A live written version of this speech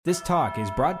This talk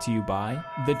is brought to you by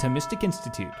the Thomistic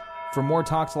Institute. For more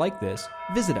talks like this,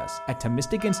 visit us at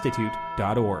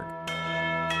ThomisticInstitute.org.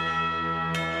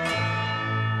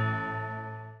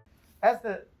 As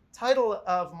the title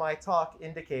of my talk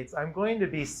indicates, I'm going to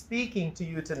be speaking to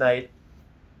you tonight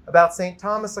about St.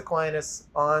 Thomas Aquinas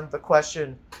on the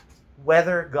question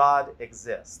whether God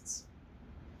exists.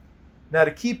 Now,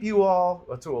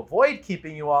 to avoid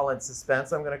keeping you all in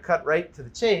suspense, I'm going to cut right to the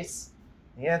chase.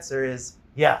 The answer is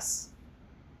yes.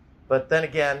 But then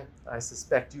again, I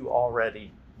suspect you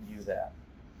already knew that.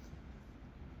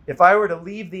 If I were to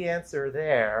leave the answer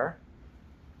there,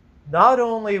 not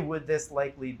only would this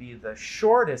likely be the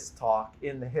shortest talk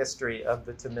in the history of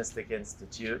the Thomistic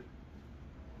Institute,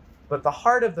 but the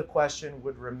heart of the question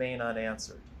would remain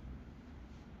unanswered.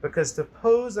 Because to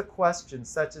pose a question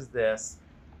such as this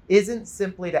isn't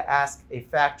simply to ask a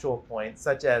factual point,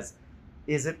 such as,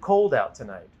 is it cold out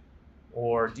tonight?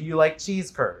 Or do you like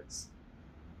cheese curds?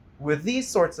 With these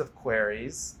sorts of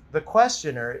queries, the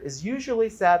questioner is usually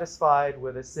satisfied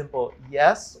with a simple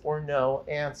yes or no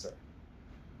answer.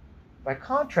 By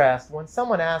contrast, when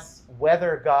someone asks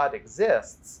whether God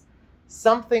exists,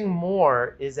 something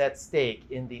more is at stake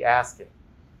in the asking.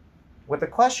 What the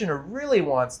questioner really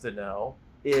wants to know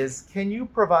is, can you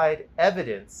provide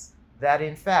evidence that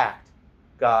in fact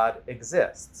God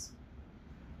exists?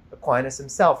 Aquinas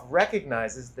himself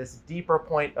recognizes this deeper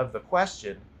point of the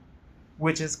question,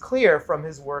 which is clear from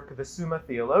his work, the Summa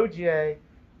Theologiae,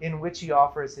 in which he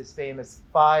offers his famous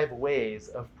 5 ways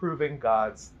of proving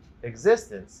God's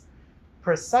existence,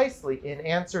 precisely in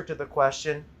answer to the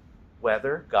question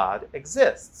whether God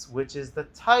exists, which is the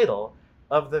title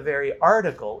of the very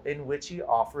article in which he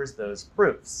offers those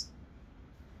proofs.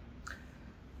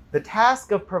 The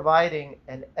task of providing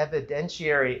an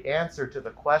evidentiary answer to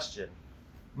the question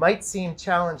might seem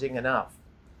challenging enough,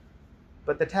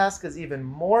 but the task is even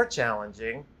more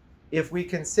challenging if we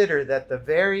consider that the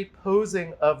very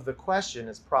posing of the question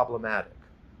is problematic.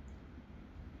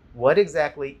 What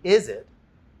exactly is it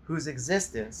whose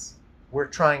existence we're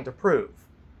trying to prove?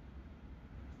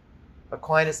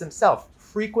 Aquinas himself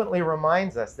frequently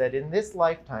reminds us that in this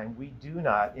lifetime we do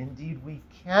not, indeed we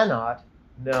cannot,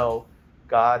 know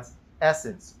God's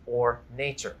essence or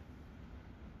nature.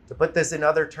 To put this in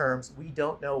other terms, we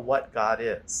don't know what God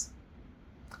is.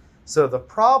 So the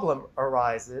problem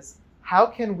arises, how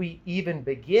can we even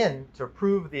begin to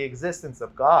prove the existence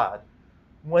of God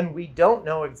when we don't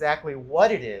know exactly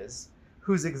what it is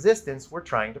whose existence we're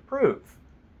trying to prove?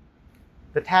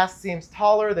 The task seems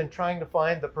taller than trying to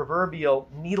find the proverbial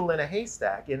needle in a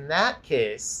haystack. In that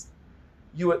case,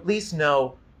 you at least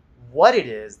know what it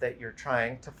is that you're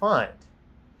trying to find.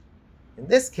 In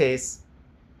this case,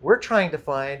 we're trying to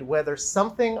find whether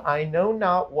something I know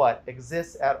not what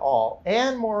exists at all,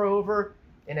 and moreover,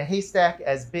 in a haystack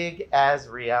as big as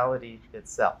reality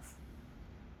itself.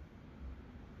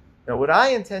 Now, what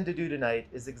I intend to do tonight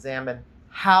is examine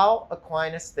how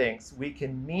Aquinas thinks we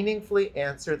can meaningfully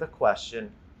answer the question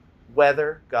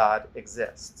whether God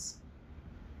exists.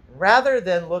 Rather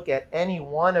than look at any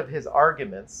one of his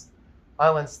arguments,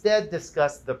 I'll instead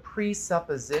discuss the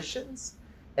presuppositions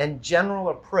and general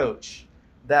approach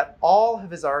that all of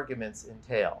his arguments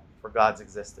entail for God's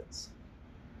existence.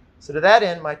 So to that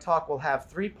end, my talk will have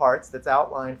 3 parts that's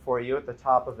outlined for you at the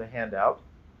top of the handout.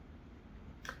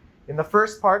 In the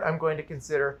first part, I'm going to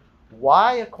consider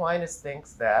why Aquinas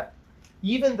thinks that,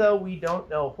 even though we don't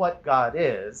know what God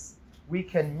is, we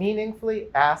can meaningfully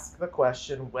ask the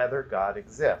question whether God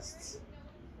exists.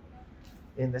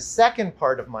 In the second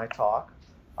part of my talk,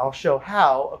 I'll show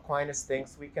how Aquinas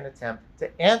thinks we can attempt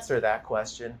to answer that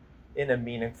question in a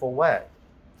meaningful way,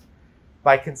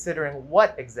 by considering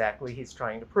what exactly he's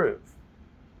trying to prove.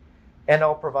 And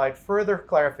I'll provide further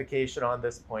clarification on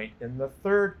this point in the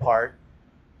third part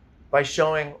by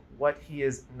showing what he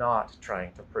is not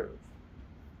trying to prove.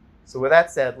 So with that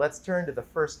said, let's turn to the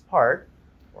first part,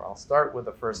 or I'll start with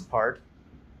the first part,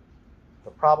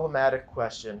 the problematic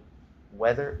question,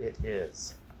 whether it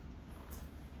is.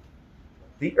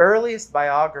 The earliest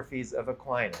biographies of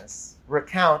Aquinas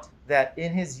recount that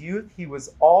in his youth he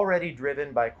was already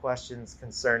driven by questions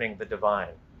concerning the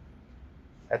divine.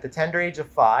 At the tender age of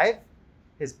 5,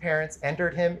 his parents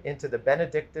entered him into the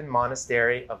Benedictine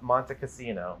monastery of Monte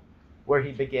Cassino, where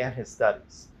he began his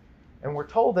studies. And we're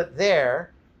told that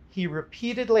there he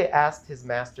repeatedly asked his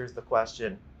masters the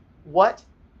question, what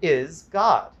is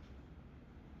God?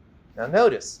 Now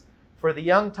notice, for the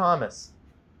young Thomas,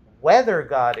 whether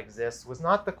God exists was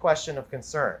not the question of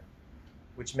concern,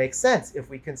 which makes sense if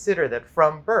we consider that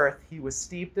from birth he was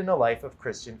steeped in a life of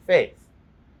Christian faith.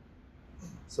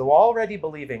 So already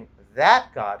believing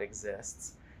that God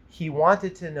exists, He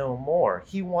wanted to know more.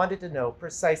 He wanted to know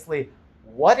precisely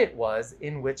what it was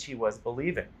in which he was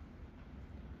believing.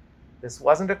 This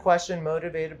wasn't a question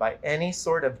motivated by any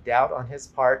sort of doubt on his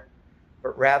part,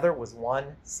 but rather was one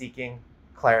seeking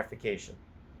clarification.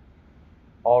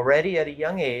 Already at a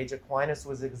young age, Aquinas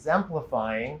was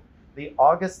exemplifying the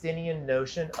Augustinian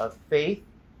notion of faith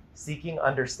seeking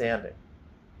understanding.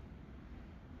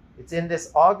 It's in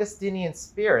this Augustinian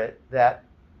spirit that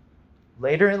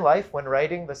later in life, when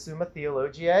writing the Summa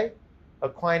Theologiae,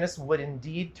 Aquinas would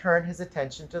indeed turn his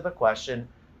attention to the question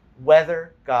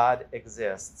whether God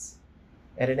exists.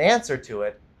 And in answer to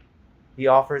it, he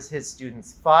offers his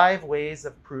students 5 ways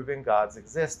of proving God's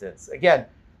existence. Again,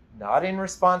 not in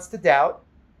response to doubt,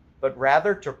 but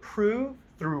rather to prove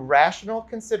through rational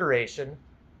consideration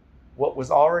what was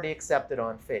already accepted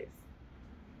on faith.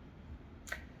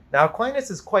 Now, Aquinas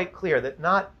is quite clear that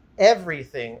not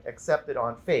everything accepted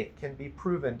on faith can be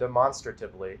proven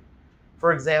demonstratively.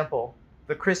 For example,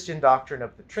 the Christian doctrine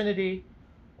of the Trinity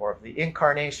or of the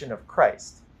incarnation of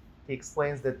Christ. He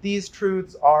explains that these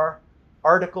truths are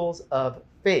articles of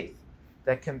faith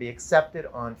that can be accepted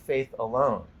on faith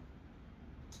alone.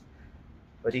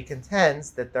 But he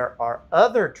contends that there are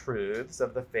other truths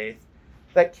of the faith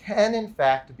that can in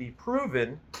fact be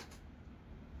proven,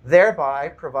 thereby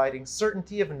providing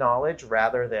certainty of knowledge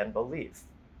rather than belief.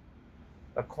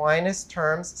 Aquinas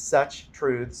terms such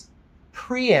truths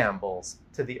preambles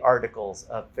to the articles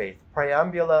of faith,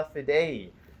 preambula fidei.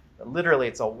 Literally,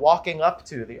 it's a walking up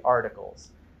to the articles.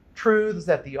 Truths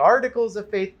that the articles of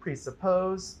faith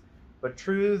presuppose, but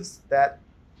truths that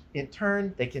in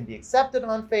turn, they can be accepted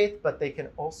on faith, but they can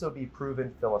also be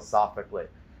proven philosophically.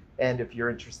 And if you're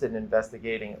interested in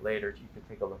investigating it later, you can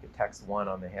take a look at text 1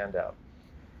 on the handout.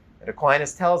 And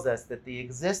Aquinas tells us that the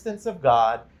existence of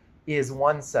God is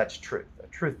one such truth, a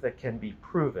truth that can be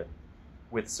proven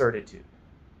with certitude.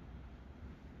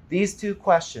 These 2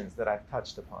 questions that I've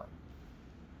touched upon,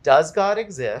 does God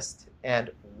exist and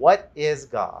what is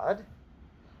God,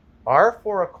 are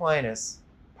for Aquinas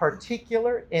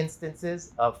particular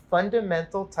instances of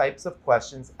fundamental types of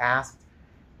questions asked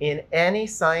in any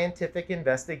scientific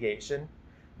investigation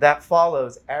that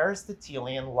follows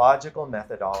Aristotelian logical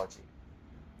methodology.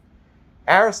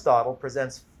 Aristotle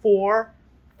presents 4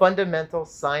 fundamental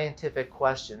scientific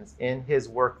questions in his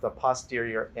work, The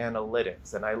Posterior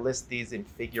Analytics, and I list these in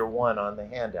figure 1 on the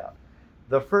handout.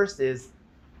 The first is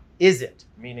it?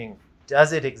 Meaning,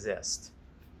 does it exist?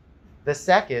 The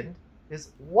second is,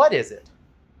 what is it?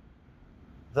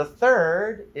 The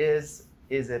third is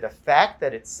it a fact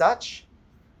that it's such?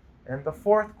 And the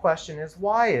fourth question is,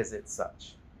 why is it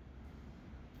such?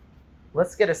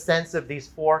 Let's get a sense of these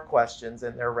 4 questions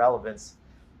and their relevance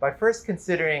by first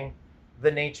considering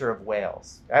the nature of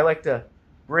whales. I like to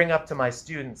bring up to my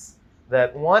students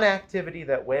that one activity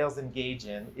that whales engage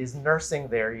in is nursing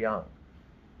their young.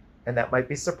 And that might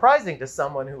be surprising to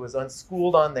someone who is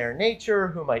unschooled on their nature,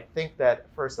 who might think that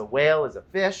first a whale is a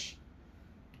fish.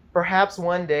 Perhaps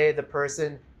one day the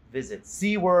person visits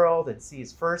SeaWorld and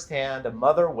sees firsthand a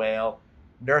mother whale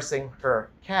nursing her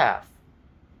calf.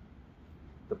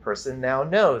 The person now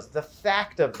knows the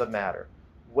fact of the matter.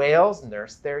 Whales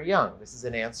nurse their young. This is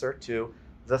an answer to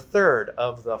the third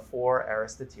of the 4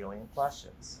 Aristotelian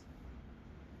questions.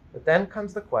 But then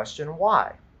comes the question,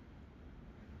 why?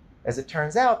 As it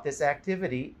turns out, this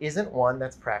activity isn't one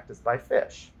that's practiced by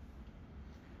fish.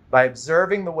 By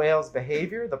observing the whale's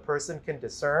behavior, the person can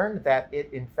discern that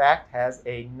it in fact has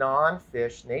a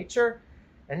non-fish nature,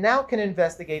 and now can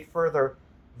investigate further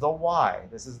the why.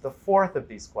 This is the 4th of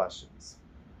these questions.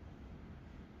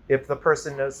 If the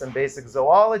person knows some basic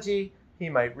zoology, he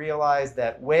might realize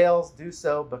that whales do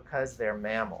so because they're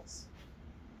mammals.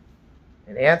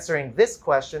 In answering this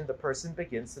question, the person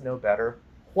begins to know better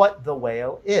what the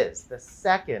whale is, the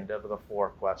second of the 4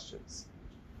 questions.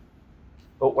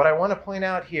 But what I want to point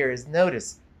out here is,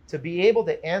 notice, to be able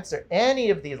to answer any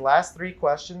of these last 3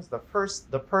 questions,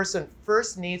 the person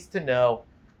first needs to know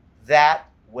that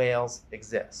whales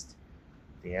exist.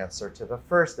 The answer to the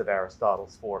first of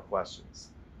Aristotle's 4 questions.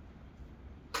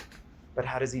 But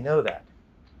how does he know that?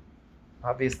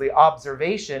 Obviously,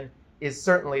 observation is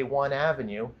certainly one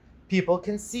avenue. People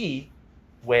can see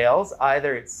whales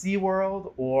either at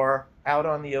SeaWorld or out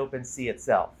on the open sea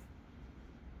itself.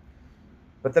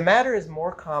 But the matter is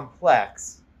more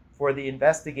complex for the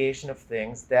investigation of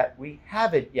things that we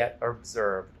haven't yet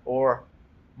observed, or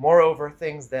moreover,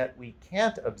 things that we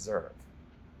can't observe.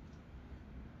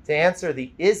 To answer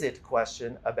the is it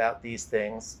question about these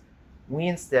things, we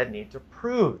instead need to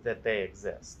prove that they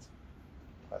exist.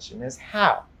 The question is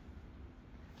how?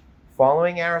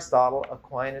 Following Aristotle,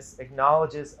 Aquinas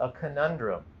acknowledges a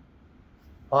conundrum.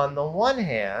 On the one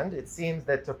hand, it seems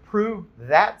that to prove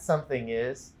that something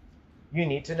is, you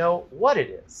need to know what it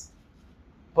is.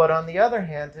 But on the other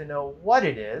hand, to know what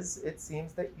it is, it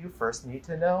seems that you first need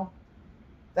to know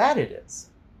that it is.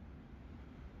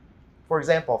 For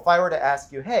example, if I were to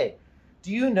ask you, hey,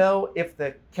 do you know if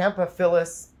the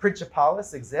Camphophilus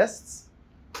principalis exists?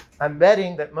 I'm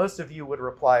betting that most of you would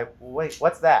reply, wait,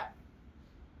 what's that?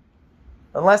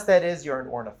 Unless that is you're an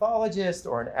ornithologist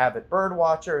or an avid bird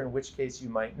watcher, in which case you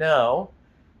might know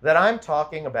that I'm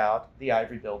talking about the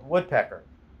ivory-billed woodpecker,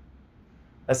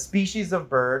 a species of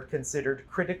bird considered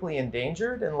critically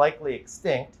endangered and likely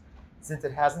extinct since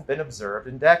it hasn't been observed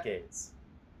in decades.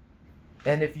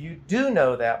 And if you do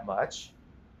know that much,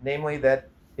 namely that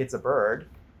it's a bird,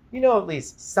 you know at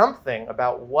least something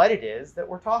about what it is that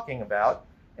we're talking about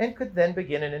and could then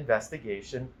begin an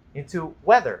investigation into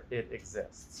whether it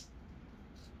exists.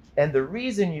 And the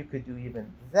reason you could do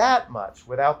even that much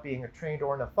without being a trained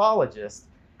ornithologist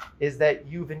is that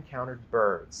you've encountered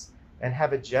birds and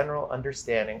have a general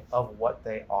understanding of what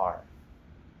they are.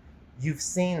 You've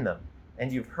seen them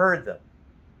and you've heard them.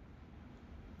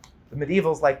 The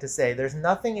medievals like to say there's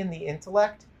nothing in the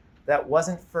intellect that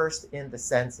wasn't first in the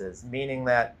senses, meaning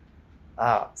that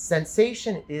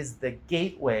sensation is the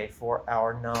gateway for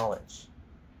our knowledge.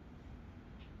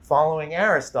 Following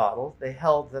Aristotle, they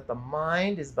held that the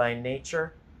mind is by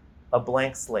nature a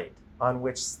blank slate on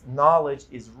which knowledge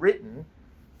is written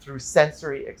through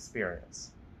sensory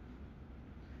experience.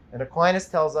 And Aquinas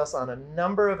tells us on a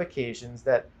number of occasions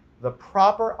that the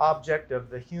proper object of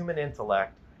the human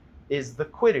intellect is the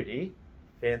quiddity,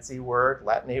 fancy word,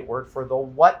 Latinate word for the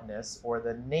whatness or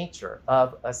the nature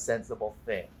of a sensible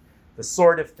thing, the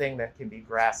sort of thing that can be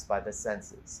grasped by the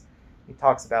senses. He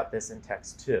talks about this in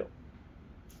text 2.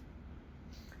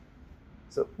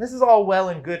 So this is all well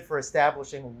and good for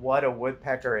establishing what a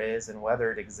woodpecker is and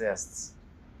whether it exists.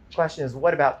 The question is,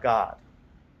 what about God?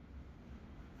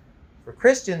 For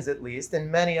Christians, at least,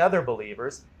 and many other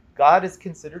believers, God is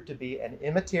considered to be an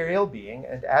immaterial being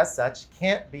and as such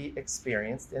can't be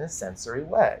experienced in a sensory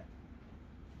way.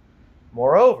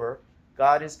 Moreover,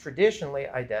 God is traditionally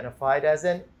identified as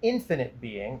an infinite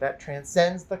being that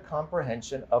transcends the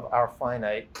comprehension of our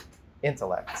finite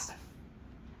intellects.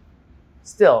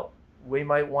 Still, we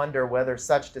might wonder whether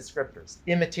such descriptors,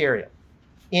 immaterial,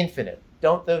 infinite,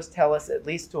 don't those tell us at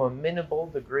least to a minimal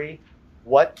degree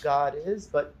what God is?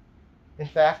 But in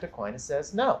fact, Aquinas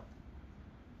says no.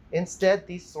 Instead,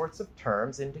 these sorts of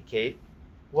terms indicate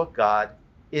what God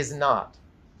is not.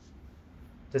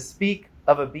 To speak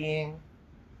of a being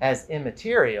as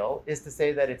immaterial is to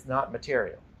say that it's not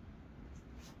material.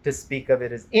 To speak of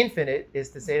it as infinite is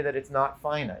to say that it's not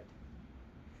finite.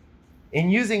 In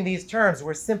using these terms,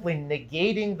 we're simply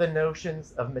negating the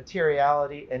notions of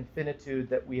materiality and finitude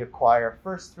that we acquire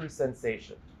first through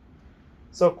sensation.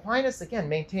 So Aquinas, again,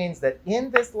 maintains that in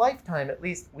this lifetime, at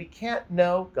least, we can't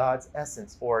know God's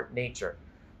essence or nature,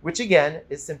 which, again,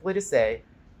 is simply to say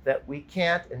that we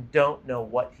can't and don't know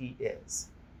what he is.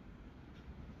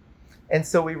 And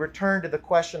so we return to the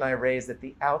question I raised at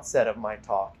the outset of my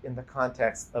talk in the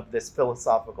context of this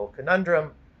philosophical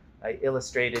conundrum I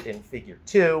illustrated in Figure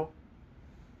 2.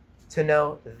 To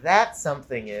know that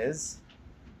something is,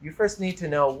 you first need to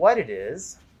know what it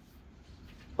is.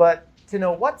 But to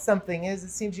know what something is, it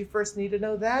seems you first need to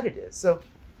know that it is. So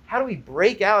how do we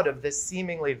break out of this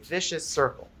seemingly vicious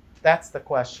circle? That's the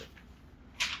question.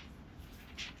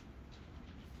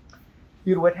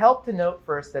 It would help to note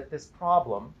first that this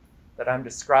problem that I'm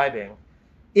describing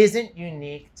isn't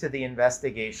unique to the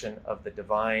investigation of the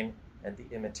divine and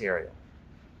the immaterial.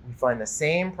 We find the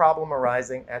same problem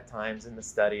arising at times in the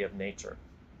study of nature.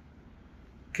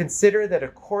 Consider that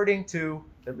according to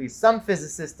at least some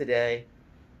physicists today,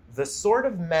 the sort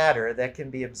of matter that can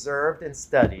be observed and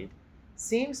studied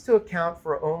seems to account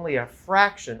for only a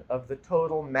fraction of the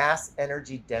total mass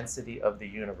energy density of the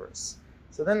universe.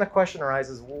 So then the question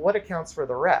arises, well, what accounts for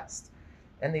the rest?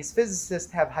 And these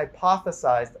physicists have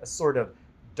hypothesized a sort of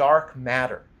dark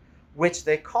matter, which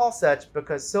they call such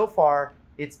because so far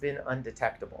it's been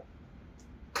undetectable.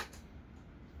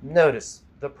 Notice,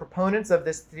 the proponents of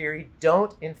this theory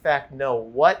don't in fact know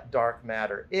what dark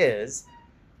matter is,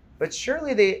 but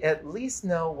surely they at least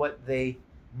know what they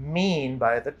mean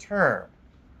by the term,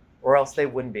 or else they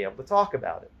wouldn't be able to talk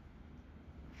about it.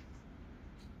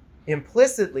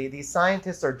 Implicitly, these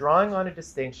scientists are drawing on a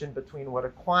distinction between what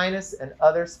Aquinas and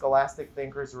other scholastic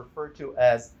thinkers refer to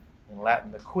as, in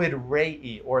Latin, the quid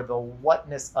rei, or the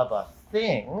whatness of a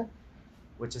thing,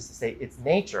 which is to say its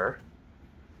nature,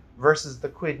 versus the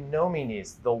quid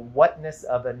nominis, the whatness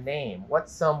of a name, what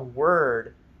some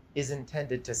word is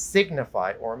intended to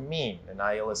signify or mean. And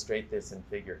I illustrate this in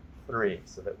figure 3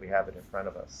 so that we have it in front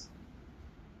of us.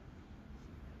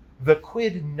 The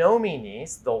quid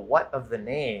nominis, the what of the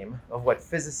name of what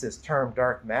physicists term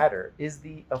dark matter, is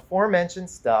the aforementioned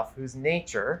stuff whose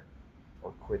nature,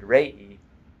 or quid rei,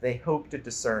 they hope to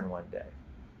discern one day.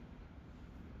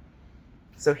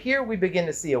 So here we begin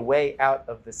to see a way out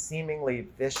of the seemingly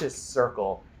vicious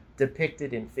circle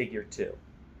depicted in figure 2.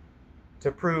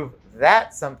 To prove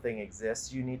that something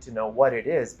exists, you need to know what it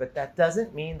is, but that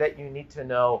doesn't mean that you need to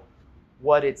know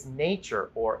what its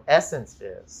nature or essence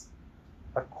is.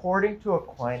 According to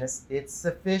Aquinas, it's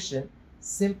sufficient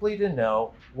simply to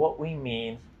know what we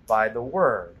mean by the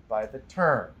word, by the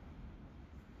term.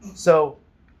 So,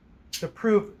 to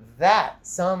prove that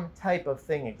some type of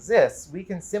thing exists, we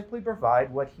can simply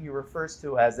provide what he refers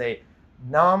to as a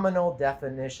nominal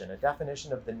definition, a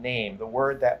definition of the name, the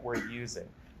word that we're using,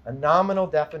 a nominal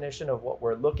definition of what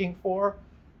we're looking for,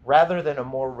 rather than a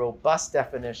more robust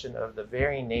definition of the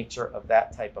very nature of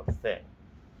that type of thing.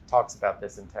 Talks about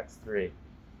this in text 3.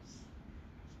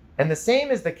 And the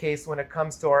same is the case when it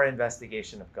comes to our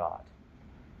investigation of God.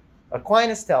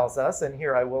 Aquinas tells us, and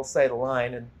here I will say the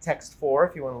line in text 4,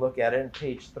 if you want to look at it, in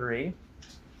page 3.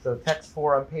 So text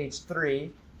 4 on page 3,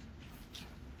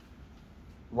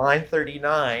 line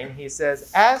 39, he says,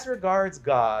 "As regards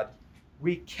God,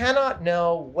 we cannot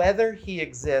know whether he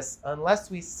exists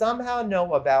unless we somehow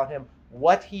know about him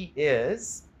what he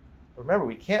is." Remember,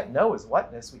 we can't know his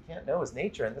whatness, we can't know his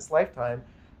nature in this lifetime,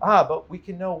 but we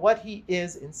can know what he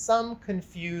is in some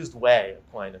confused way,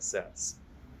 Aquinas says.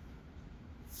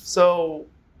 So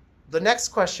the next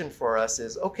question for us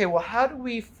is, okay, well, how do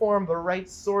we form the right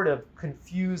sort of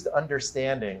confused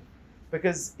understanding?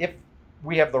 Because if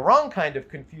we have the wrong kind of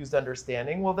confused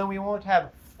understanding, well, then we won't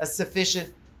have a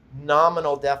sufficient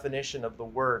nominal definition of the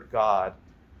word God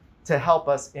to help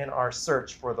us in our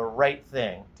search for the right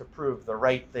thing, to prove the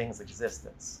right thing's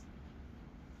existence.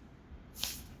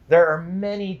 There are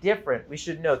many different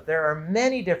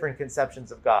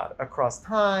conceptions of God across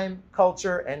time,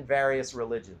 culture, and various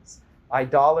religions.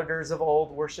 Idolaters of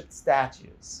old worshipped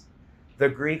statues. The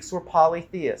Greeks were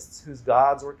polytheists, whose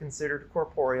gods were considered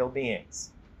corporeal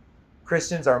beings.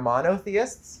 Christians are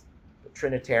monotheists, but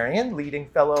Trinitarian, leading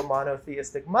fellow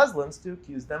monotheistic Muslims to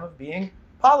accuse them of being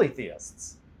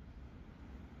polytheists.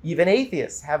 Even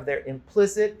atheists have their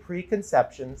implicit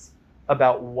preconceptions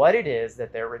about what it is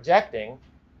that they're rejecting,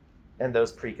 and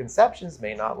those preconceptions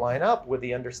may not line up with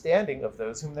the understanding of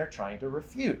those whom they're trying to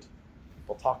refute.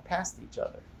 People talk past each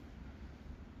other.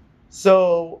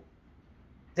 So,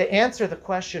 to answer the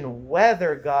question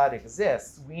whether God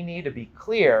exists, we need to be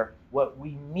clear what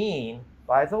we mean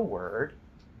by the word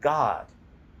God.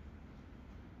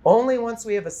 Only once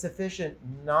we have a sufficient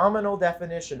nominal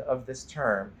definition of this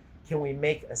term can we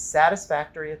make a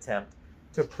satisfactory attempt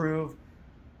to prove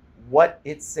what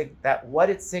it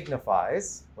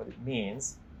signifies, what it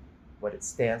means, what it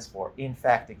stands for, in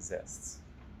fact exists.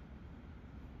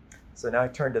 So now I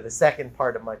turn to the second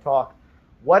part of my talk,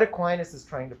 what Aquinas is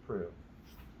trying to prove.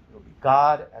 It will be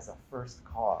God as a first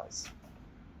cause.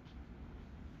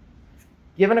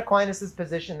 Given Aquinas'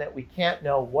 position that we can't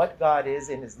know what God is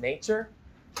in his nature,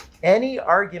 any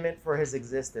argument for his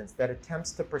existence that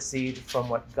attempts to proceed from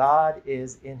what God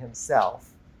is in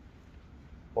himself,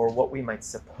 or what we might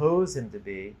suppose him to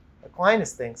be,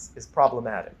 Aquinas thinks is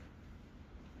problematic.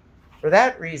 For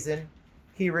that reason,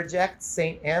 he rejects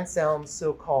St. Anselm's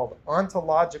so-called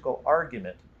ontological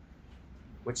argument,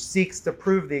 which seeks to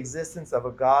prove the existence of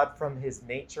a God from his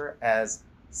nature as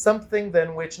something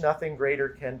than which nothing greater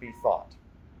can be thought.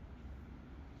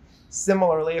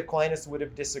 Similarly, Aquinas would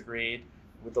have disagreed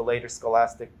with the later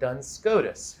scholastic Duns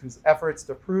Scotus, whose efforts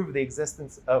to prove the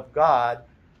existence of God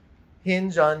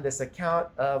hinge on this account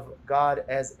of God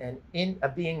as a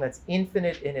being that's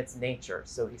infinite in its nature.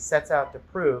 So he sets out to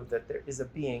prove that there is a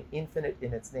being infinite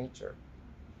in its nature.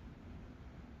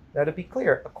 Now, to be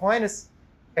clear, Aquinas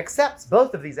accepts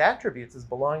both of these attributes as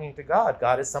belonging to God.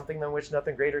 God is something than which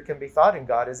nothing greater can be thought, and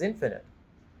God is infinite.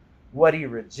 What he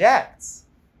rejects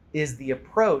is the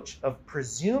approach of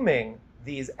presuming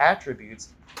these attributes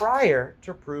prior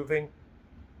to proving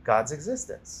God's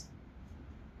existence.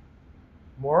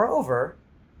 Moreover,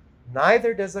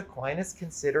 neither does Aquinas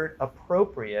consider it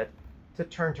appropriate to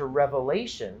turn to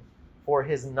revelation for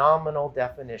his nominal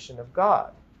definition of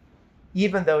God,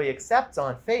 even though he accepts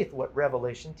on faith what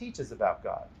revelation teaches about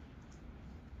God.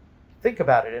 Think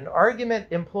about it. An argument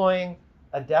employing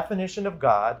a definition of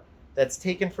God that's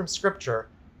taken from Scripture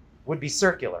would be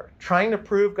circular, trying to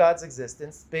prove God's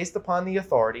existence based upon the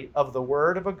authority of the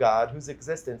word of a God whose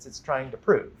existence it's trying to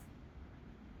prove.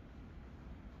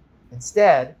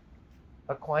 Instead,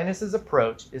 Aquinas'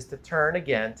 approach is to turn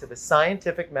again to the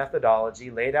scientific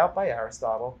methodology laid out by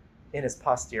Aristotle in his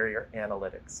Posterior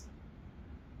Analytics.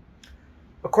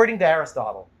 According to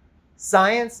Aristotle,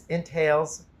 science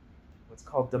entails what's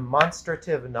called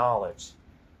demonstrative knowledge,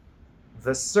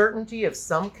 the certainty of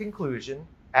some conclusion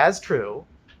as true.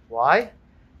 Why?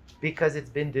 Because it's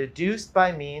been deduced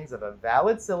by means of a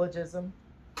valid syllogism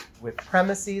with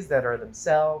premises that are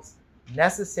themselves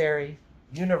necessary,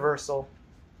 universal,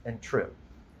 and true.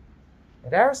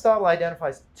 And Aristotle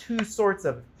identifies two sorts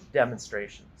of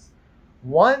demonstrations.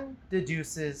 One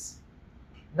deduces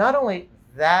not only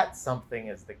that something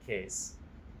is the case,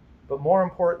 but more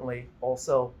importantly,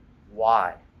 also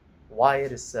why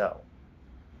it is so.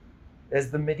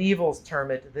 As the medievals term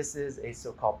it, this is a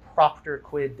so-called propter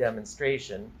quid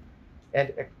demonstration,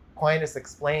 and Aquinas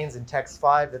explains in text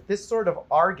 5 that this sort of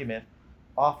argument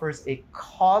offers a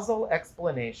causal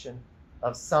explanation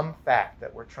of some fact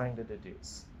that we're trying to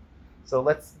deduce. So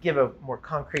let's give a more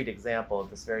concrete example of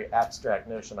this very abstract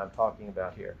notion I'm talking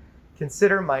about here.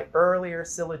 Consider my earlier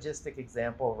syllogistic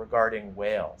example regarding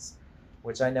whales,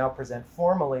 which I now present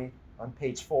formally on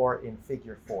page 4 in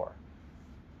figure 4.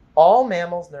 All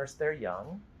mammals nurse their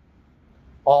young.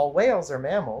 All whales are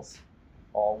mammals.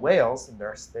 All whales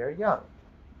nurse their young.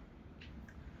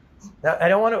 Now, I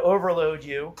don't want to overload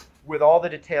you with all the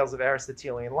details of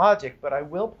Aristotelian logic, but I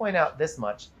will point out this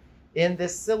much. In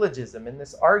this syllogism, in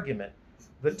this argument,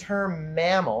 the term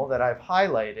mammal that I've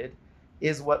highlighted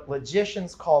is what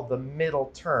logicians call the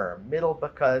middle term. Middle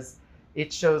because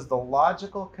it shows the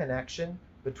logical connection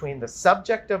between the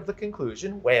subject of the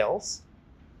conclusion, whales,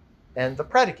 and the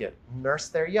predicate, nurse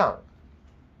their young.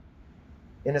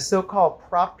 In a so-called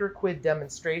propter quid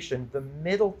demonstration, the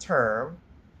middle term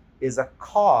is a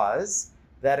cause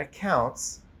that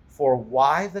accounts for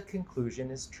why the conclusion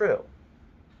is true.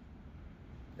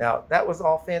 Now, that was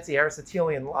all fancy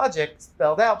Aristotelian logic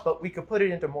spelled out, but we could put it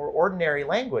into more ordinary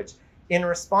language. In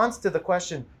response to the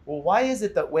question, well, why is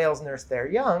it that whales nurse their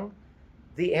young?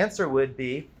 The answer would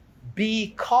be,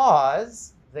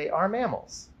 because they are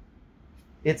mammals.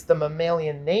 It's the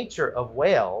mammalian nature of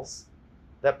whales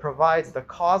that provides the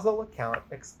causal account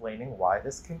explaining why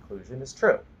this conclusion is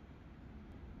true.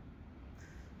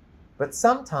 But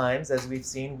sometimes, as we've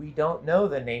seen, we don't know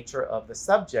the nature of the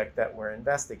subject that we're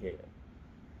investigating.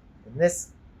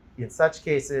 In such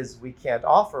cases, we can't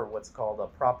offer what's called a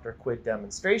propter quid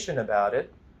demonstration about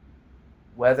it,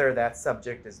 whether that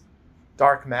subject is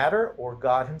dark matter or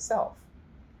God himself.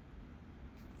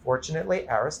 Fortunately,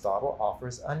 Aristotle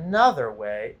offers another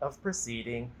way of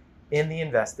proceeding in the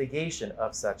investigation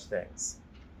of such things.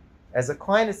 As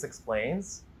Aquinas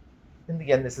explains, and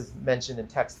again this is mentioned in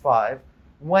text 5,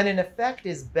 when an effect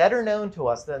is better known to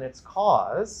us than its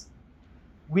cause,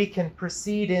 we can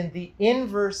proceed in the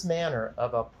inverse manner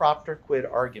of a propter quid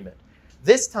argument.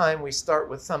 This time we start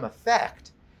with some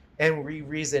effect and we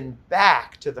reason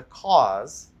back to the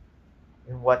cause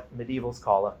in what medievals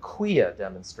call a quia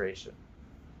demonstration.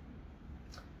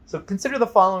 So consider the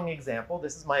following example.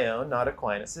 This is my own, not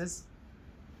Aquinas's.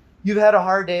 You've had a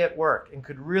hard day at work and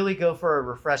could really go for a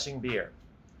refreshing beer.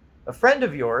 A friend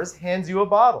of yours hands you a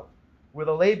bottle with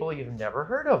a label you've never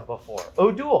heard of before,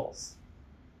 O'Doul's.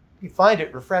 You find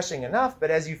it refreshing enough,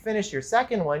 but as you finish your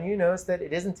second one, you notice that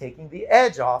it isn't taking the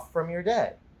edge off from your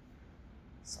day.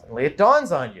 Suddenly it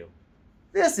dawns on you,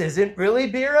 this isn't really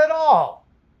beer at all.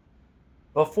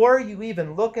 Before you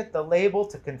even look at the label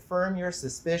to confirm your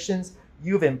suspicions,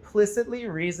 you've implicitly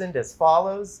reasoned as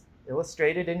follows,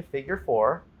 illustrated in figure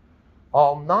 4.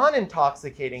 All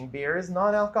non-intoxicating beer is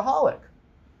non-alcoholic.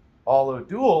 All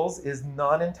O'Doul's is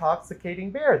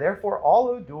non-intoxicating beer. Therefore, all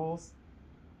O'Doul's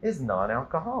is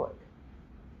non-alcoholic.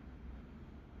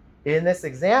 In this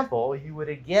example, you would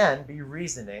again be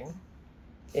reasoning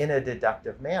in a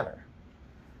deductive manner.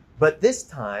 But this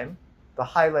time, the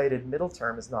highlighted middle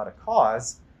term is not a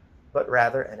cause, but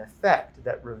rather an effect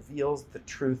that reveals the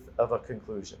truth of a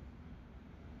conclusion.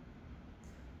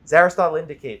 As Aristotle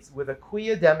indicates, with a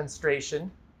quia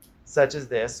demonstration such as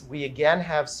this, we again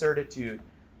have certitude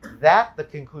that the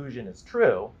conclusion is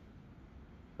true,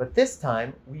 but this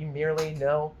time we merely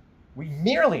know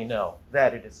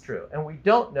that it is true, and we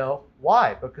don't know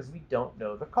why, because we don't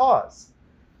know the cause.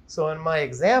 So in my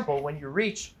example, when you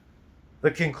reach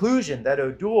the conclusion that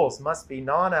O'Doul's must be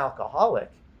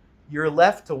non-alcoholic, you're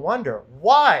left to wonder,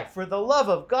 why, for the love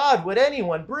of God, would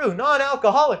anyone brew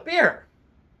non-alcoholic beer?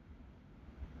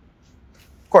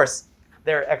 Of course,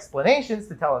 there are explanations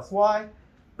to tell us why,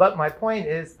 but my point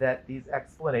is that these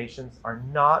explanations are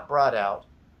not brought out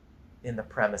in the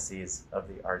premises of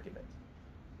the argument.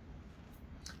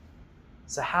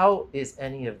 So how is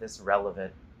any of this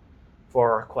relevant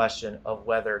for our question of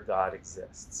whether God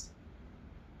exists?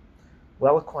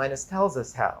 Well, Aquinas tells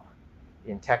us how.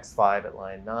 In text 5 at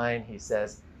line 9, he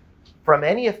says, "From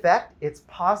any effect, it's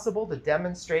possible to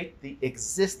demonstrate the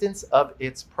existence of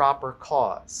its proper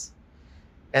cause.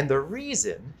 And the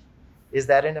reason is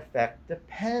that an effect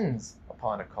depends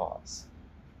upon a cause."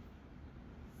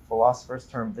 Philosophers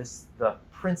term this the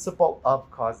principle of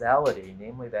causality,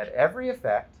 namely that every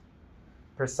effect,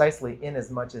 precisely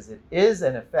inasmuch as it is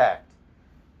an effect,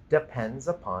 depends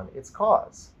upon its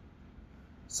cause.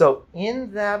 So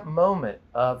in that moment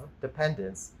of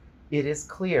dependence, it is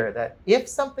clear that if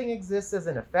something exists as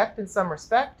an effect in some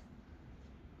respect,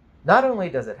 not only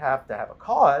does it have to have a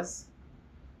cause,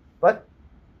 but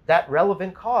that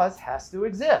relevant cause has to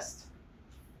exist.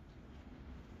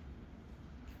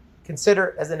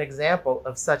 Consider as an example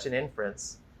of such an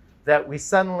inference that we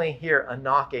suddenly hear a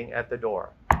knocking at the door.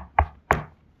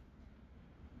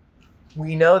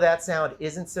 We know that sound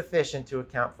isn't sufficient to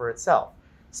account for itself,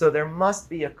 so there must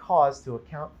be a cause to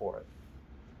account for it.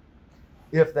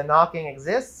 If the knocking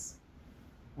exists,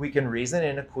 we can reason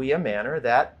in a quia manner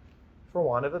that, for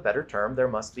want of a better term, there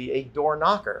must be a door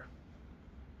knocker.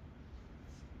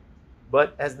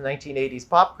 But as the 1980s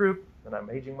pop group, and I'm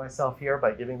aging myself here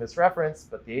by giving this reference,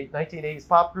 but the 1980s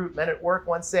pop group Men at Work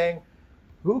once saying,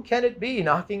 "Who can it be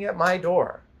knocking at my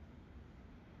door?"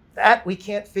 That we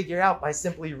can't figure out by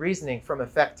simply reasoning from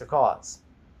effect to cause.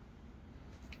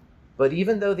 But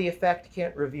even though the effect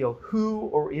can't reveal who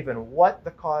or even what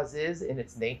the cause is in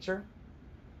its nature,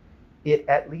 it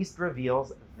at least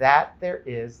reveals that there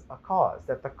is a cause,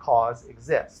 that the cause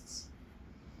exists.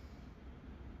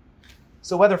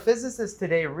 So whether physicists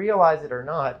today realize it or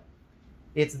not,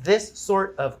 it's this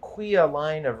sort of quia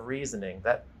line of reasoning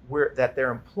that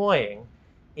they're employing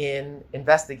in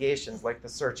investigations like the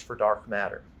search for dark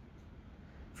matter.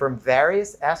 From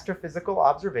various astrophysical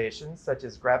observations, such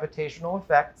as gravitational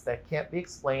effects that can't be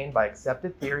explained by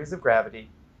accepted theories of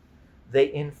gravity,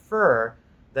 they infer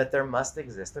that there must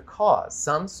exist a cause,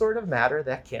 some sort of matter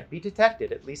that can't be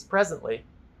detected, at least presently,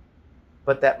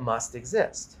 but that must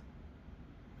exist.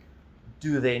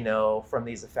 Do they know from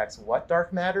these effects what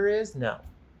dark matter is? No.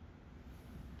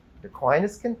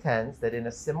 Aquinas contends that in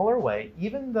a similar way,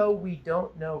 even though we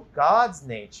don't know God's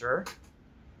nature,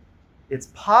 it's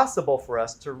possible for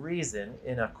us to reason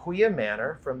in a quia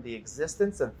manner from the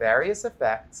existence of various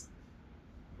effects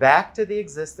back to the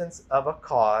existence of a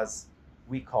cause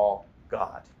we call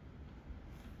God.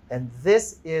 And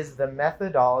this is the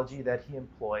methodology that he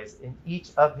employs in each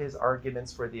of his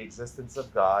arguments for the existence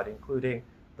of God, including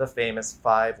the famous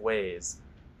 5 ways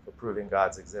for proving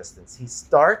God's existence. He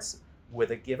starts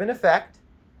with a given effect,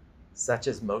 such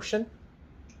as motion,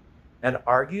 and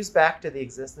argues back to the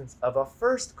existence of a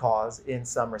first cause in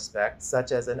some respect,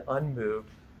 such as an unmoved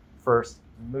first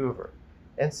mover.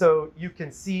 And so you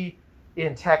can see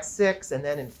in text 6 and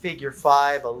then in figure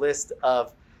 5 a list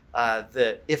of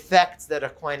the effects that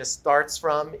Aquinas starts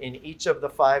from in each of the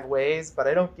 5 ways, but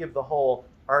I don't give the whole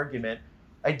argument.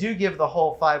 I do give the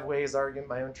whole 5 ways argument,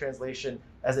 my own translation,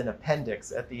 as an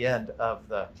appendix at the end of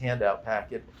the handout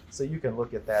packet, so you can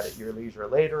look at that at your leisure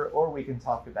later, or we can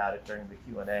talk about it during the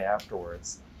Q&A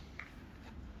afterwards.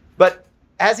 But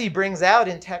as he brings out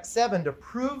in text 7, to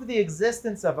prove the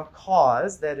existence of a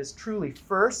cause that is truly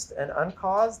first and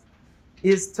uncaused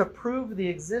is to prove the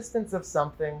existence of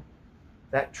something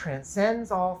that transcends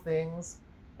all things,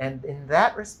 and in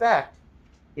that respect,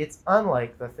 it's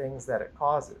unlike the things that it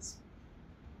causes.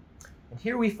 And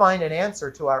here we find an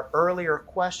answer to our earlier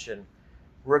question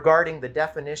regarding the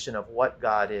definition of what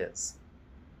God is.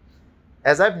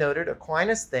 As I've noted,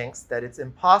 Aquinas thinks that it's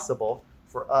impossible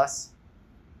for us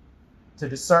to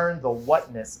discern the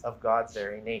whatness of God's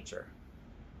very nature.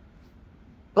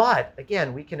 But,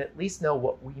 again, we can at least know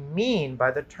what we mean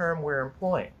by the term we're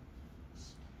employing.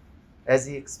 As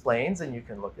he explains, and you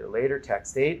can look at later,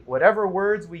 text 8, whatever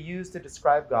words we use to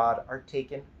describe God are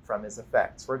taken from his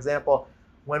effects. For example,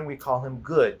 when we call him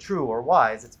good, true, or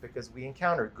wise, it's because we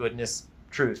encounter goodness,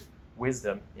 truth,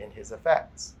 wisdom in his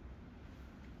effects.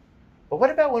 But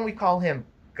what about when we call him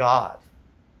God?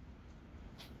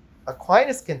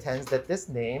 Aquinas contends that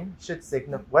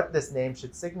what this name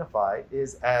should signify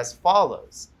is as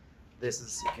follows. This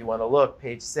is, if you want to look,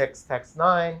 page 6, text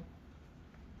 9,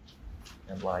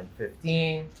 and line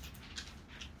 15.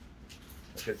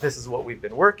 Because this is what we've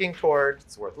been working toward.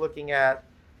 It's worth looking at.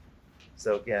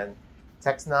 So again,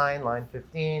 text 9, line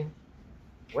 15.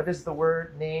 What does the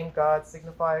word name God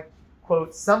signify?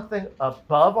 Quote, something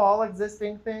above all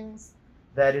existing things,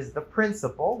 that is the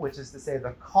principle, which is to say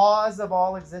the cause of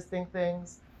all existing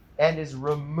things, and is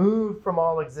removed from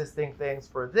all existing things.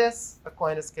 For this,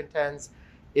 Aquinas contends,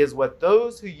 is what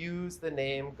those who use the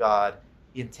name God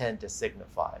intend to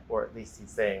signify, or at least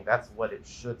he's saying that's what it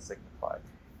should signify.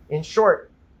 In short,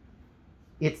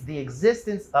 it's the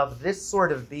existence of this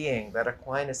sort of being that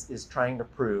Aquinas is trying to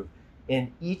prove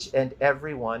in each and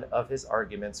every one of his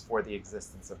arguments for the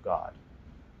existence of God.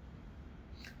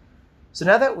 So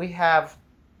now that we have,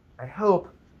 I hope,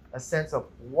 a sense of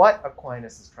what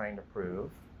Aquinas is trying to prove,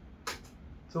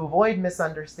 to avoid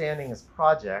misunderstanding his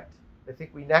project, I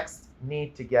think we next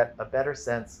need to get a better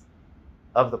sense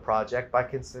of the project by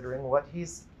considering what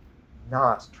he's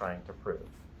not trying to prove.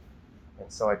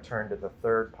 And so I turn to the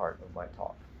third part of my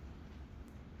talk.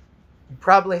 You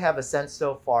probably have a sense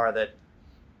so far that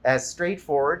as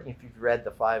straightforward, if you've read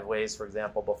the 5 ways, for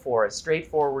example, before, as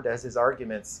straightforward as his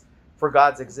arguments for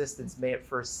God's existence may at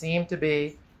first seem to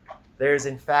be, there's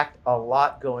in fact a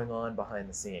lot going on behind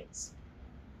the scenes.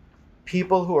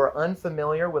 People who are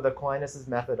unfamiliar with Aquinas'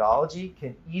 methodology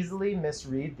can easily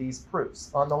misread these proofs.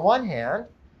 On the one hand,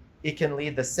 it can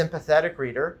lead the sympathetic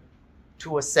reader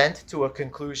to assent to a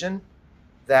conclusion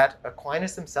that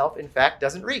Aquinas himself, in fact,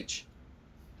 doesn't reach.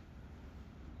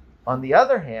 On the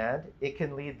other hand, it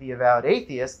can lead the avowed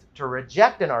atheist to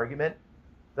reject an argument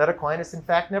that Aquinas, in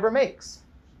fact, never makes.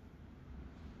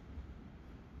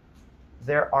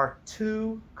 There are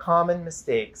 2 common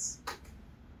mistakes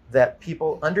that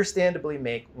people understandably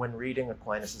make when reading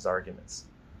Aquinas' arguments.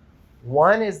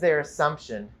 One is their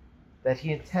assumption that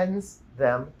he intends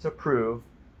them to prove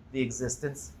the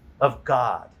existence of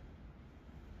God.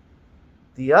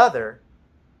 The other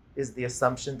is the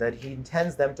assumption that he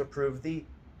intends them to prove the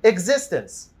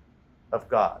existence of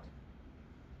God.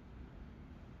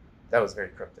 That was very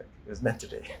cryptic. It was meant to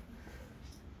be.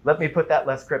 Let me put that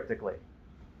less cryptically.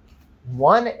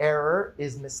 One error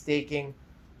is mistaking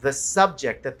the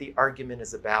subject that the argument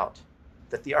is about,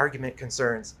 that the argument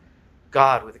concerns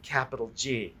God with a capital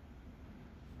G.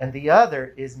 And the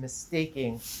other is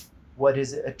mistaking what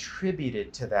is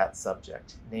attributed to that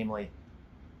subject, namely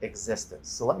existence.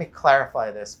 So let me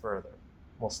clarify this further.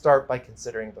 We'll start by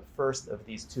considering the first of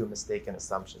these 2 mistaken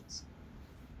assumptions.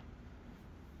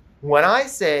 When I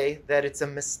say that it's a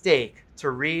mistake to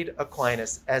read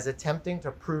Aquinas as attempting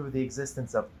to prove the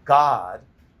existence of God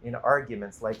in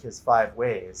arguments like his 5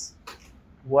 ways,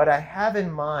 what I have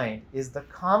in mind is the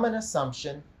common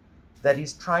assumption that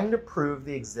he's trying to prove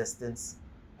the existence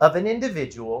of an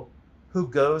individual who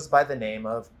goes by the name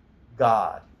of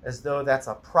God, as though that's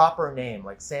a proper name,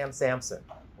 like Sam Sampson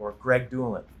or Greg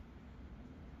Doolin.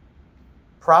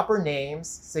 Proper names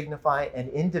signify an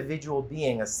individual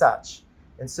being as such,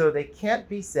 and so they can't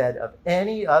be said of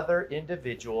any other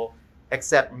individual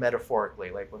except metaphorically,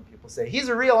 like when people say, he's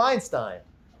a real Einstein.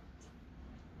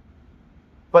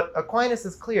 But Aquinas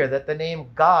is clear that the name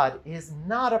God is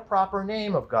not a proper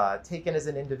name of God taken as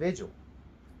an individual.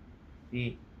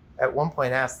 He at one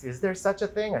point asked, is there such a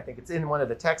thing? I think it's in one of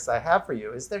the texts I have for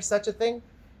you. Is there such a thing?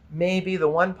 Maybe the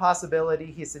one possibility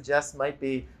he suggests might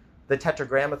be the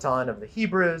Tetragrammaton of the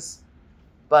Hebrews,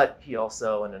 but he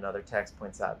also in another text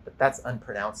points out that that's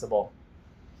unpronounceable.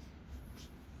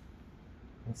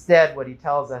 Instead, what he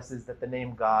tells us is that the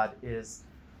name God is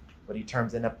what he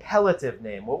terms an appellative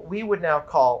name, what we would now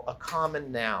call a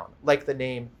common noun, like the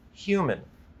name human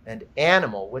and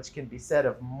animal, which can be said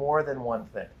of more than one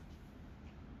thing.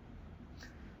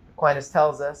 Aquinas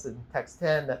tells us in text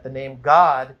 10 that the name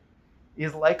God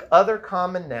is like other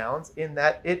common nouns in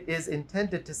that it is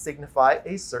intended to signify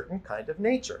a certain kind of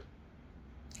nature.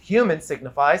 Human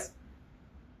signifies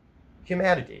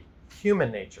humanity,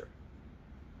 human nature.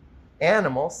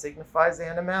 Animal signifies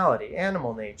animality,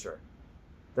 animal nature.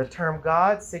 The term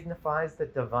God signifies the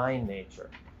divine nature.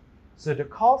 So to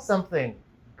call something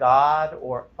God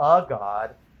or a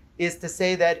God is to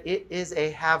say that it is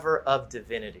a haver of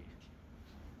divinity.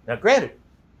 Now granted,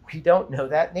 we don't know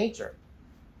that nature,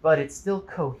 but it's still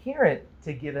coherent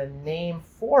to give a name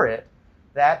for it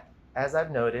that, as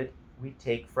I've noted, we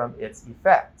take from its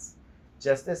effects.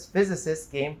 Just as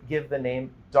physicists give the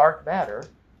name dark matter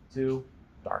to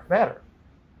dark matter.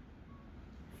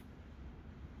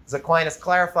 As Aquinas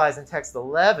clarifies in text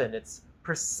 11, it's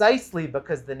precisely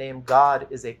because the name God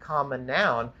is a common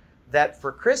noun that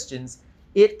for Christians,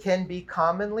 it can be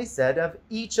commonly said of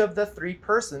each of the 3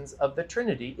 persons of the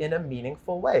Trinity in a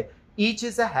meaningful way. Each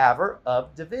is a haver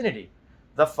of divinity.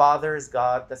 The Father is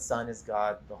God, the Son is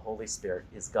God, the Holy Spirit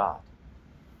is God.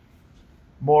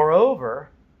 Moreover,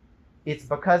 it's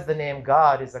because the name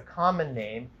God is a common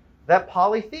name that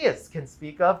polytheists can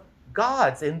speak of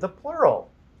gods in the plural.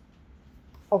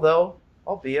 Although,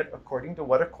 albeit according to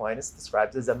what Aquinas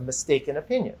describes as a mistaken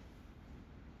opinion.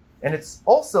 And it's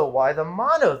also why the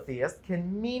monotheist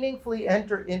can meaningfully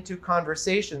enter into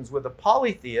conversations with a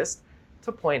polytheist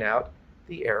to point out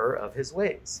the error of his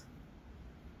ways.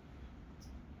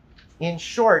 In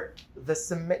short, this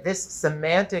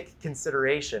semantic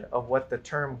consideration of what the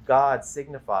term God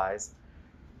signifies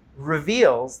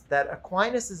reveals that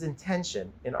Aquinas'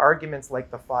 intention in arguments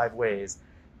like the Five Ways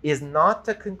is not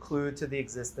to conclude to the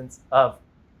existence of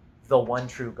the one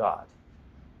true God.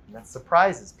 And that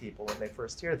surprises people when they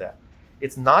first hear that.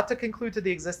 It's not to conclude to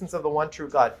the existence of the one true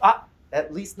God,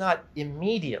 at least not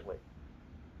immediately.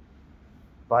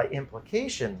 By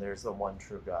implication, there's the one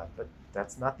true God, but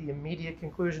that's not the immediate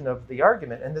conclusion of the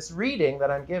argument. And this reading that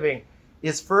I'm giving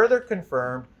is further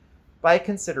confirmed by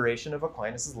consideration of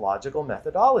Aquinas' logical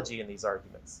methodology in these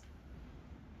arguments.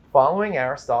 Following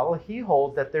Aristotle, he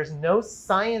holds that there's no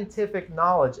scientific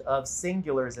knowledge of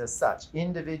singulars as such,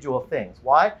 individual things.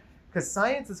 Why? Because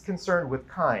science is concerned with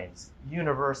kinds,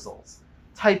 universals,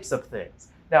 types of things.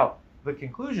 Now, the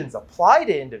conclusions apply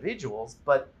to individuals,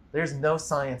 but there's no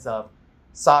science of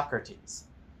Socrates.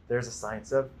 There's a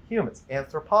science of humans,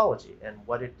 anthropology, and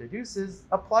what it deduces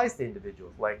applies to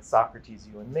individuals like Socrates,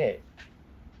 you and me.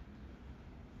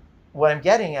 What I'm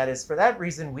getting at is, for that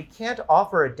reason, we can't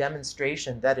offer a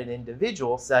demonstration that an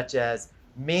individual such as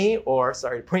me, or,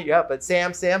 sorry to point you out, but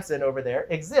Sam Sampson over there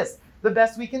exists. The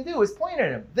best we can do is point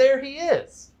at him. There he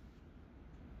is.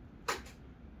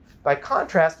 By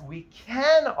contrast, we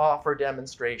can offer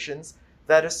demonstrations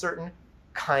that a certain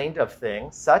kind of thing,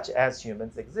 such as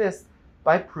humans, exists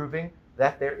by proving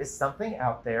that there is something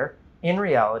out there in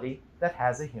reality that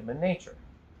has a human nature.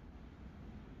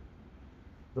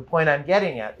 The point I'm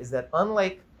getting at is that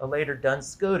unlike a later Duns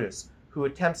Scotus, who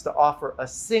attempts to offer a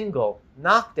single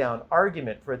knockdown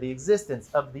argument for the existence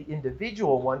of the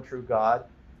individual one true God,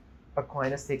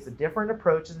 Aquinas takes a different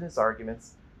approach in his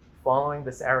arguments following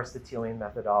this Aristotelian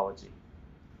methodology.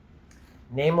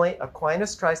 Namely,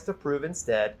 Aquinas tries to prove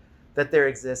instead that there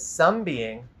exists some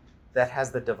being that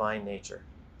has the divine nature,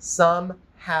 some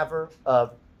haver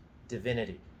of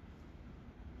divinity.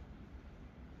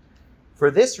 For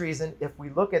this reason, if we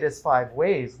look at his five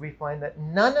ways, we find that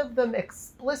none of them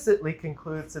explicitly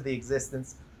concludes to the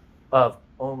existence of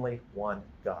only one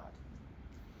God.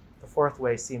 The fourth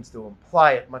way seems to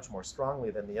imply it much more strongly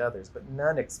than the others, but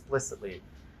none explicitly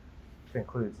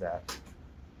concludes that.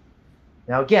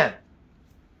 Now again,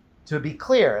 to be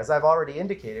clear, as I've already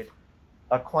indicated,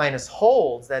 Aquinas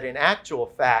holds that in actual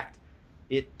fact,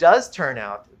 it does turn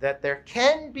out that there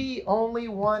can be only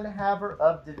one haver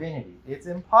of divinity. It's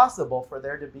impossible for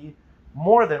there to be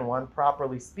more than one,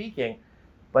 properly speaking,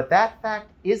 but that fact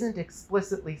isn't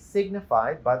explicitly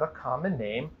signified by the common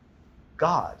name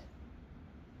God.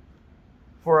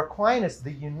 For Aquinas,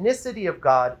 the unicity of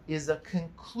God is a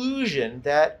conclusion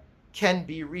that can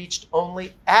be reached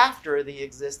only after the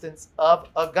existence of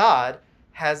a God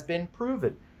has been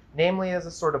proven, namely as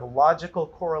a sort of logical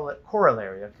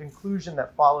corollary, a conclusion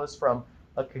that follows from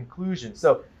a conclusion.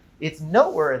 So it's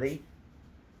noteworthy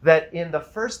that in the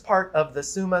first part of the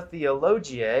Summa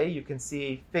Theologiae, you can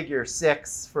see figure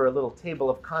 6 for a little table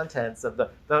of contents of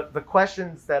the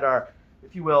questions that are,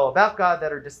 if you will, about God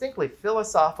that are distinctly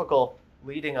philosophical,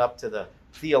 leading up to the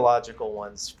theological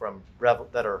ones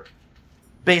that are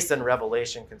based on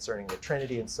revelation concerning the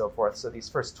Trinity and so forth. So these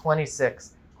first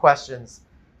 26 questions,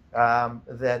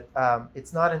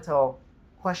 it's not until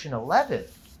question 11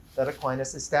 that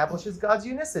Aquinas establishes God's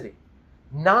unicity.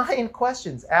 9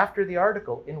 questions after the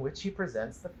article in which he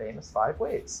presents the famous 5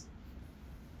 ways.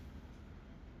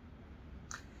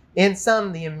 In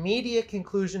sum, the immediate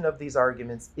conclusion of these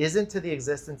arguments isn't to the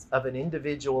existence of an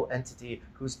individual entity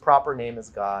whose proper name is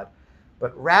God,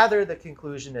 but rather the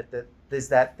conclusion is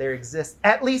that there exists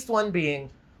at least one being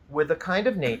with a kind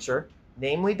of nature,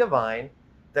 namely divine,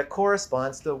 that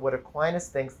corresponds to what Aquinas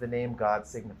thinks the name God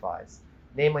signifies,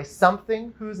 namely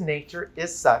something whose nature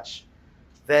is such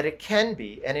that it can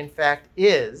be, and in fact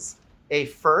is, a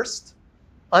first,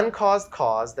 uncaused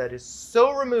cause that is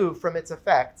so removed from its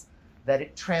effects that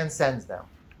it transcends them.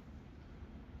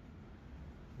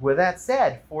 With that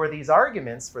said, for these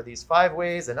arguments, for these 5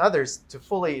 ways and others to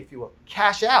fully, if you will,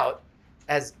 cash out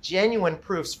as genuine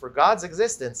proofs for God's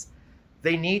existence,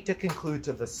 they need to conclude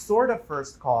to the sort of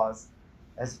first cause,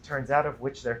 as it turns out, of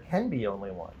which there can be only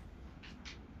one.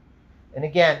 And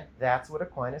again, that's what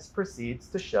Aquinas proceeds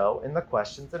to show in the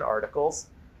questions and articles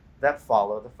that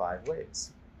follow the 5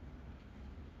 ways.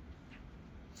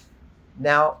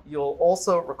 Now, you'll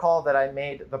also recall that I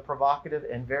made the provocative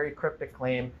and very cryptic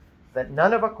claim that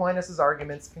none of Aquinas'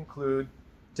 arguments conclude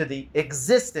to the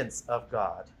existence of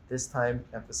God. This time,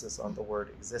 emphasis on the word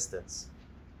existence.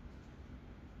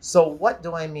 So what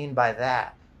do I mean by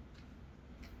that?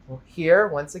 Well, here,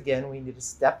 once again, we need to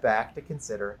step back to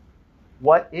consider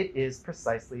what it is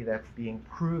precisely that's being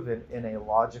proven in a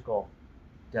logical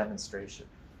demonstration.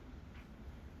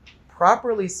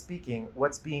 Properly speaking,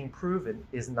 what's being proven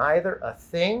is neither a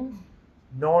thing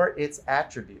nor its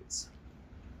attributes.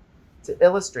 To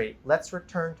illustrate, let's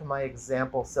return to my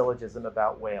example syllogism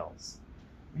about whales.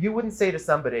 You wouldn't say to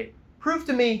somebody, prove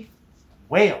to me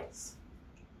whales.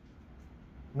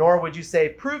 Nor would you say,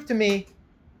 prove to me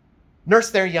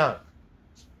nurse their young.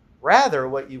 Rather,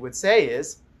 what you would say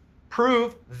is,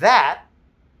 prove that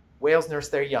whales nurse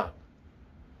their young.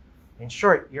 In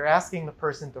short, you're asking the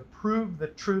person to prove the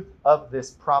truth of this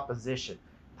proposition.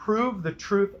 Prove the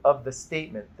truth of the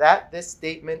statement, that this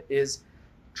statement is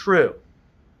true.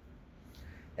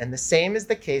 And the same is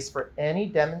the case for any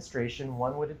demonstration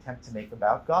one would attempt to make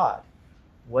about God.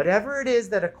 Whatever it is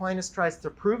that Aquinas tries to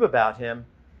prove about him,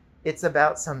 it's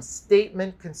about some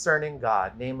statement concerning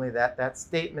God, namely that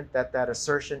statement, that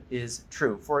assertion is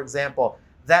true. For example,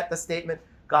 that the statement,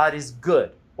 God is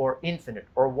good or infinite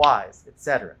or wise,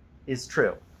 etc., is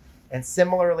true. And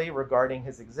similarly, regarding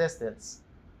his existence,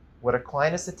 what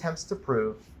Aquinas attempts to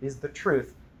prove is the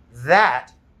truth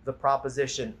that the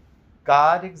proposition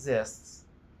God exists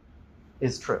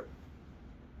is true.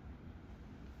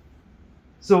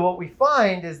 So what we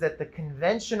find is that the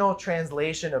conventional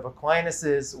translation of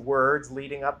Aquinas' words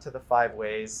leading up to the five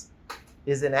ways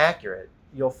is inaccurate.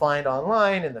 You'll find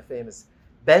online in the famous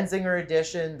Benzinger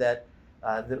edition that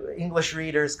the English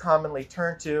readers commonly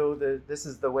turn to. This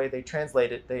is the way they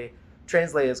translate it. They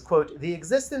translate as, quote, the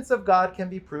existence of God can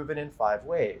be proven in five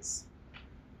ways.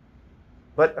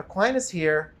 But Aquinas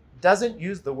here doesn't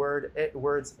use the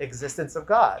words existence of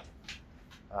God.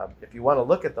 If you want to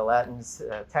look at the Latin,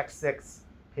 text 6,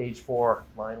 page 4,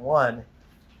 line 1,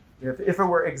 if it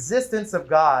were existence of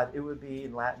God, it would be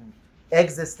in Latin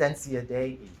existentia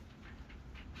Dei.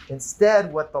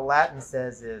 Instead, what the Latin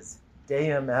says is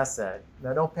Deum esse.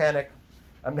 Now, don't panic.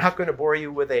 I'm not going to bore you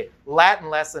with a Latin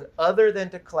lesson other than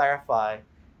to clarify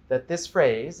that this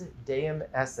phrase, Deum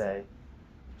esse,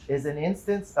 is an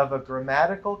instance of a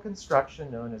grammatical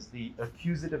construction known as the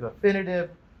accusative affinitive.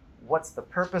 What's the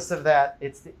purpose of that?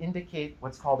 It's to indicate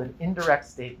what's called an indirect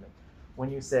statement. When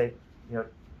you say,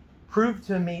 prove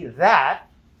to me that,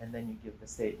 and then you give the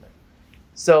statement.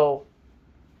 So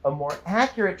a more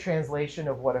accurate translation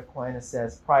of what Aquinas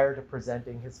says prior to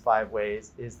presenting his five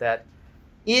ways is that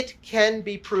it can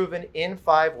be proven in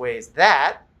five ways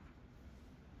that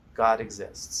God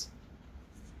exists.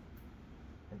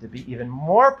 And to be even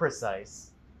more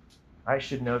precise, I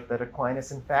should note that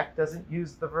Aquinas, in fact, doesn't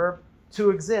use the verb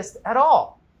to exist at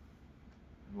all.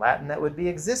 In Latin, that would be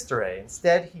existere.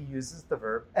 Instead, he uses the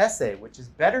verb esse, which is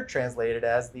better translated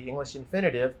as the English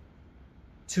infinitive,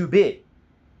 to be.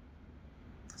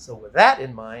 So with that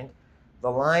in mind,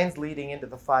 the lines leading into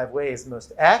the five ways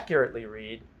most accurately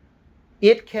read,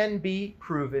 it can be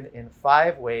proven in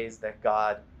five ways that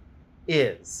God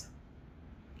is.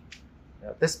 Now,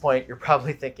 at this point, you're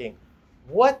probably thinking,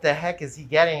 what the heck is he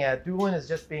getting at? Doolin is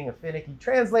just being a finicky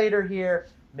translator here,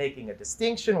 making a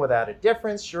distinction without a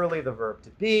difference. Surely the verb to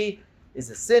be is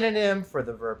a synonym for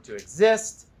the verb to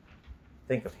exist.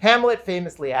 Think of Hamlet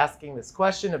famously asking this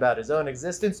question about his own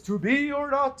existence, to be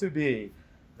or not to be?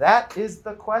 That is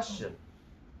the question.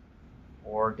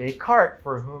 Or Descartes,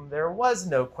 for whom there was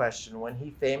no question when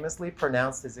he famously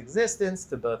pronounced his existence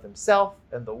to both himself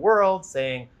and the world,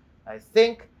 saying, I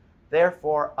think,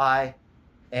 therefore I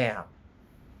am.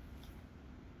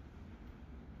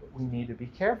 But we need to be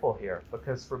careful here,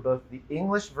 because for both the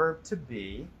English verb to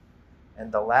be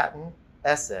and the Latin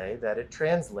esse that it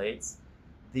translates,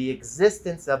 the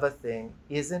existence of a thing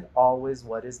isn't always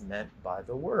what is meant by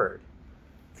the word.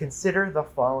 Consider the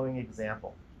following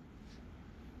example.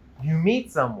 You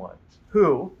meet someone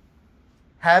who,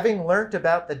 having learnt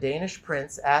about the Danish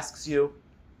prince, asks you,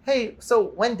 hey, so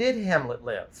when did Hamlet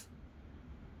live?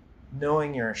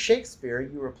 Knowing you're Shakespeare,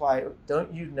 you reply,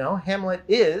 don't you know Hamlet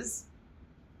is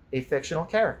a fictional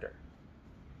character?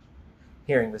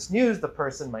 Hearing this news, the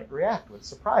person might react with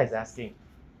surprise, asking,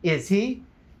 is he?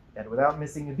 And without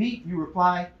missing a beat, you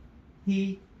reply,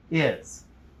 he is.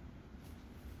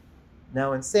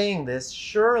 Now, in saying this,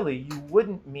 surely you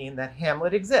wouldn't mean that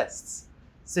Hamlet exists,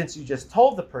 since you just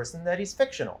told the person that he's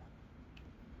fictional.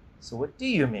 So what do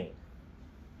you mean?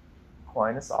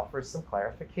 Aquinas offers some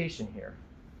clarification here.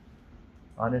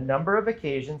 On a number of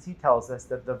occasions, he tells us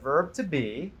that the verb to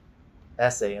be,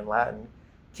 esse in Latin,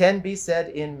 can be said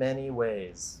in many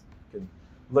ways. You can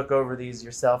look over these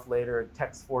yourself later in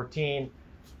text 14.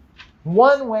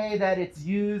 One way that it's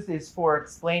used is for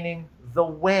explaining the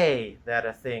way that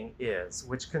a thing is,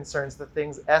 which concerns the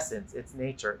thing's essence, its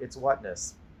nature, its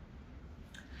whatness.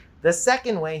 The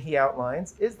second way he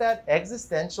outlines is that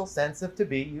existential sense of to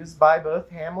be used by both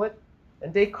Hamlet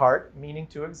and Descartes, meaning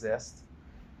to exist.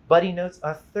 But he notes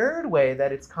a third way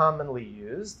that it's commonly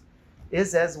used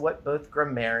is as what both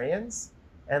grammarians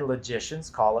and logicians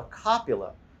call a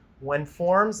copula, when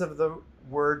forms of the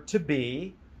word to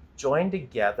be join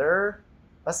together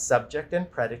a subject and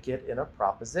predicate in a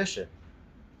proposition.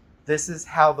 This is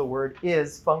how the word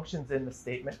is functions in the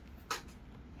statement.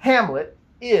 Hamlet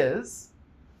is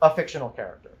a fictional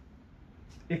character.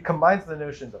 It combines the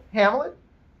notions of Hamlet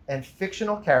and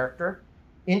fictional character,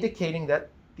 indicating that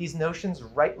these notions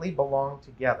rightly belong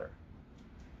together.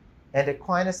 And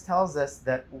Aquinas tells us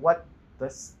that what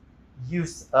this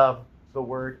use of the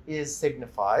word is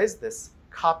signifies, this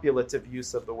copulative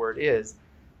use of the word is,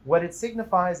 what it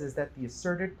signifies is that the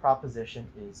asserted proposition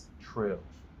is true.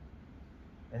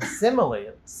 And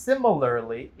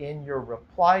similarly, in your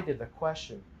reply to the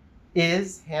question,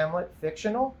 is Hamlet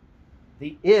fictional?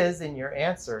 The is in your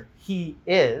answer, he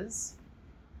is,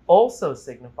 also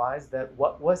signifies that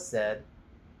what was said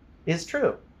is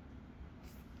true.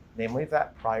 Namely,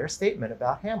 that prior statement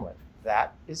about Hamlet.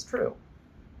 That is true.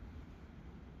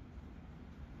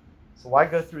 So why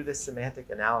go through this semantic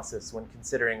analysis when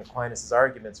considering Aquinas'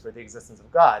 arguments for the existence of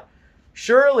God?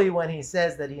 Surely when he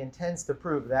says that he intends to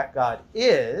prove that God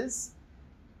is,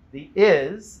 the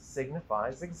is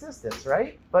signifies existence,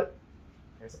 right? But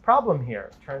there's a problem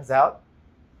here. It turns out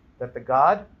that the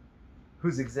God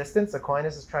whose existence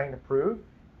Aquinas is trying to prove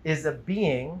is a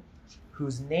being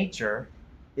whose nature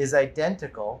is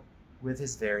identical with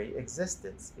his very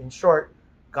existence. In short,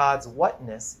 God's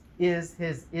whatness is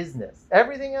his isness.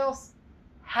 Everything else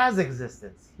has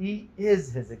existence. He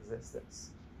is his existence.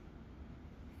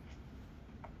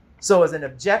 So as an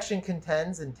objection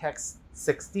contends in text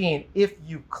 16, if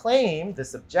you claim,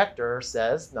 this objector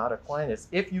says, not Aquinas,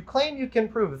 if you claim you can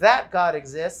prove that God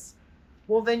exists,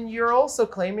 well, then you're also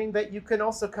claiming that you can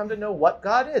also come to know what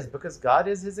God is, because God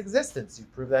is his existence. You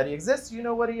prove that he exists, you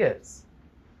know what he is.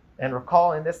 And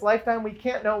recall, in this lifetime, we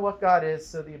can't know what God is,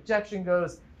 so the objection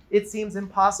goes, it seems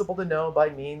impossible to know by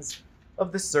means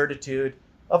of the certitude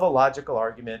of a logical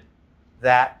argument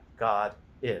that God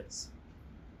is.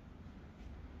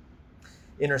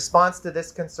 In response to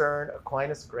this concern,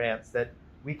 Aquinas grants that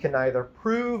we can neither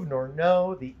prove nor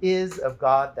know the is of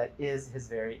God that is his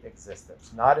very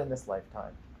existence, not in this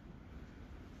lifetime.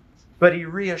 But he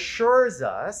reassures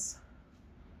us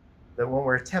that when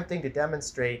we're attempting to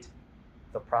demonstrate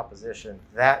the proposition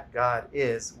that God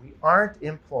is, we aren't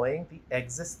employing the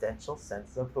existential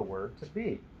sense of the word to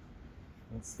be.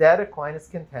 Instead, Aquinas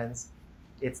contends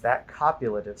it's that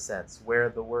copulative sense where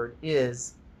the word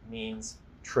is means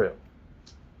true.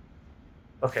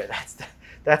 Okay,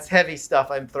 that's heavy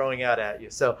stuff I'm throwing out at you.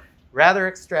 So rather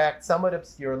abstract, somewhat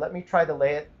obscure. Let me try to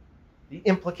lay the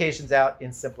implications out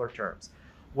in simpler terms.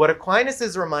 What Aquinas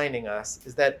is reminding us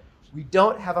is that we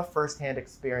don't have a firsthand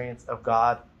experience of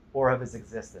God or of his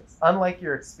existence, unlike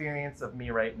your experience of me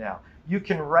right now. You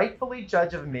can rightfully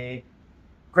judge of me,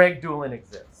 Greg Doolin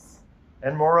exists.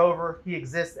 And moreover, he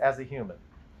exists as a human.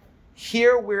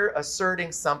 Here we're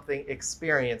asserting something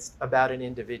experienced about an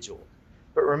individual.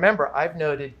 But remember, I've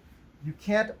noted you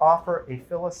can't offer a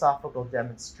philosophical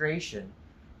demonstration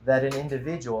that an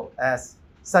individual,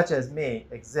 such as me,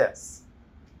 exists.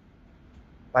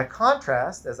 By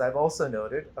contrast, as I've also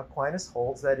noted, Aquinas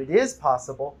holds that it is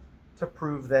possible to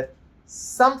prove that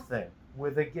something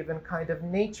with a given kind of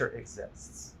nature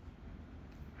exists.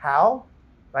 How?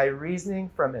 By reasoning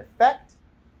from effect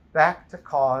back to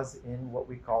cause in what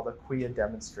we call the quia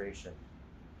demonstration.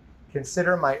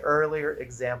 Consider my earlier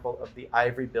example of the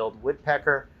ivory-billed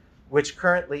woodpecker, which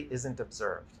currently isn't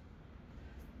observed.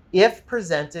 If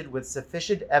presented with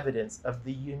sufficient evidence of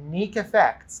the unique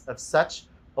effects of such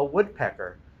a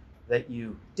woodpecker that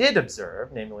you did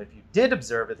observe, namely if you did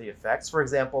observe the effects, for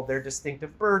example, their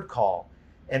distinctive bird call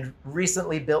and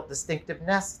recently built distinctive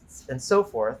nests and so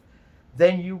forth,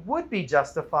 then you would be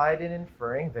justified in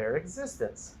inferring their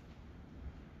existence.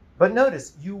 But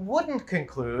notice, you wouldn't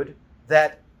conclude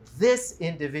that this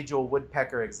individual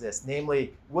woodpecker exists,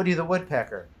 namely Woody the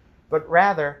woodpecker, but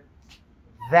rather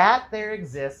that there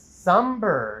exists some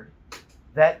bird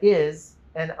that is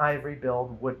an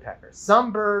ivory-billed woodpecker,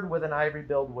 some bird with an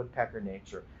ivory-billed woodpecker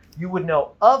nature. You would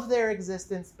know of their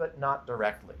existence, but not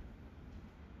directly.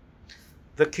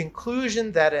 The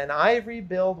conclusion that an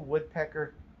ivory-billed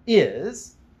woodpecker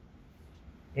is,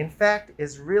 in fact,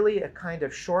 is really a kind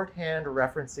of shorthand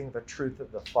referencing the truth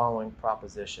of the following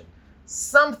proposition.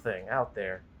 Something out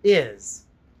there is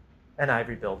an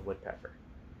ivory-billed woodpecker.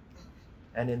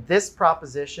 And in this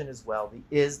proposition as well, the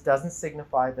is doesn't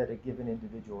signify that a given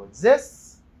individual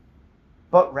exists,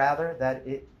 but rather that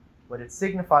what it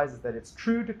signifies is that it's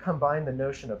true to combine the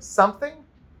notion of something,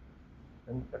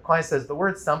 and Aquinas says the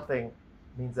word something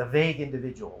means a vague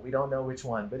individual. We don't know which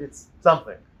one, but it's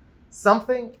something.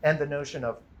 Something and the notion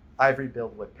of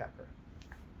ivory-billed woodpecker.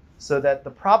 So that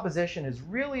the proposition is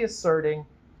really asserting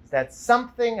that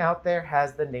something out there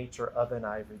has the nature of an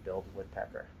ivory-billed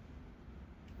woodpecker.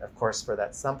 Of course, for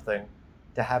that something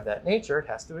to have that nature, it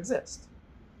has to exist.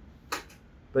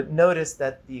 But notice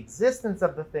that the existence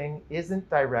of the thing isn't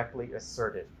directly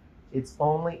asserted. It's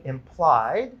only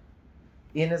implied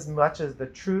inasmuch as the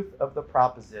truth of the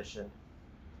proposition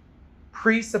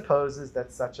presupposes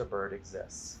that such a bird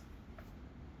exists.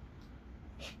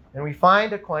 And we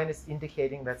find Aquinas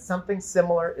indicating that something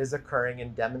similar is occurring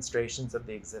in demonstrations of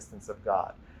the existence of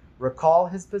God. Recall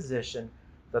his position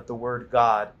that the word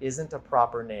God isn't a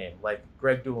proper name, like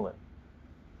Greg Dulin,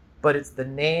 but it's the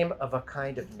name of a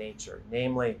kind of nature,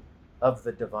 namely of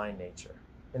the divine nature.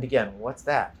 And again, what's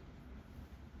that?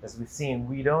 As we've seen,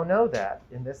 we don't know that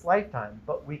in this lifetime,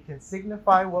 but we can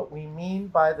signify what we mean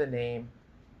by the name,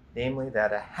 namely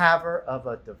that a haver of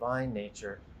a divine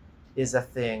nature is a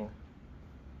thing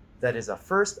that is a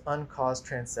first uncaused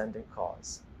transcendent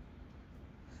cause.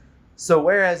 So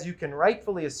whereas you can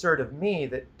rightfully assert of me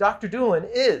that Dr. Dulin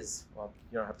is, well,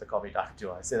 you don't have to call me Dr.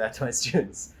 Dulin, I say that to my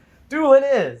students, Dulin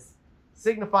is,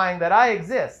 signifying that I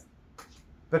exist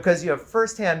because you have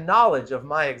firsthand knowledge of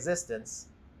my existence,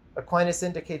 Aquinas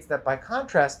indicates that by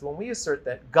contrast, when we assert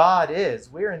that God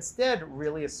is, we're instead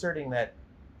really asserting that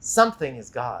something is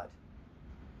God,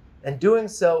 and doing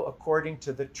so according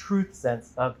to the truth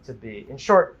sense of to be. In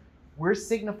short, we're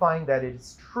signifying that it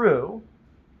is true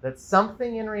that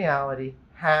something in reality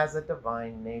has a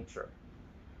divine nature.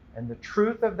 And the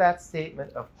truth of that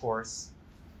statement, of course,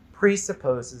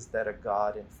 presupposes that a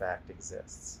God in fact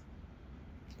exists.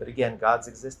 But again, God's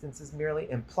existence is merely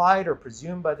implied or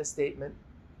presumed by the statement.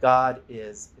 God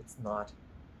is, it's not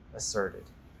asserted.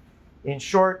 In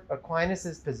short,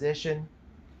 Aquinas' position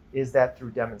is that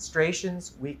through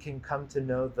demonstrations, we can come to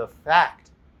know the fact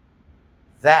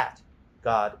that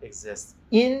God exists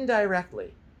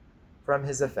indirectly from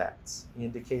his effects. He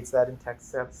indicates that in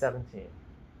text 17.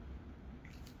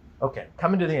 Okay,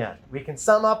 coming to the end. We can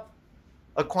sum up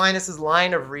Aquinas'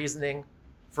 line of reasoning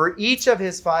for each of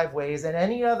his 5 ways and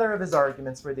any other of his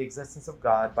arguments for the existence of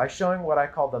God by showing what I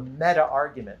call the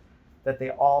meta-argument that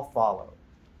they all follow.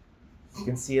 You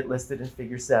can see it listed in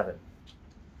figure 7.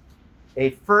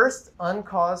 A first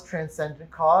uncaused transcendent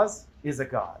cause is a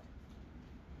God.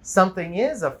 Something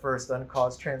is a first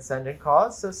uncaused transcendent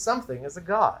cause, so something is a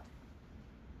God.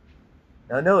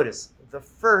 Now notice, the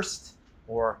first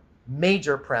or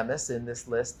major premise in this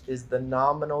list is the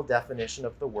nominal definition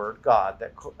of the word God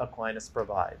that Aquinas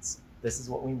provides. This is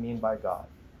what we mean by God.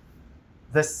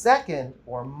 The second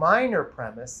or minor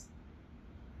premise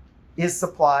is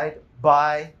supplied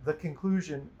by the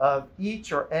conclusion of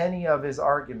each or any of his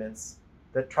arguments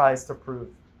that tries to prove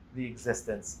the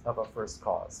existence of a first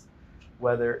cause.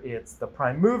 Whether it's the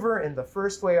prime mover in the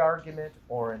first way argument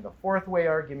or in the fourth way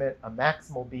argument, a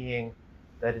maximal being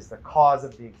that is the cause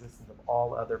of the existence of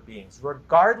all other beings.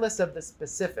 Regardless of the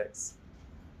specifics,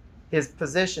 his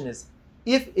position is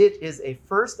if it is a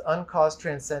first uncaused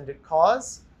transcendent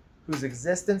cause whose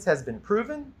existence has been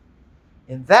proven,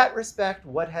 in that respect,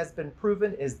 what has been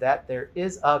proven is that there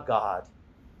is a God.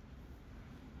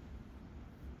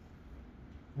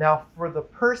 Now, for the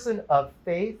person of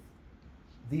faith,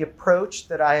 the approach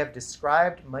that I have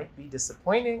described might be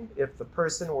disappointing if the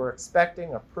person were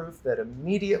expecting a proof that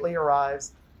immediately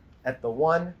arrives at the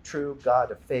one true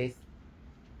God of faith.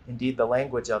 Indeed, the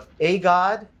language of a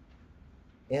God,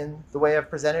 in the way I've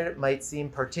presented it, might seem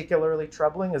particularly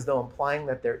troubling, as though implying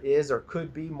that there is or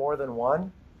could be more than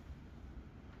one.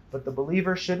 But the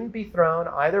believer shouldn't be thrown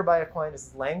either by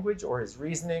Aquinas' language or his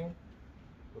reasoning.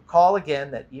 Recall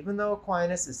again that even though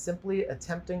Aquinas is simply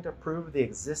attempting to prove the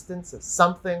existence of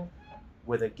something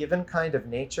with a given kind of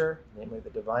nature, namely the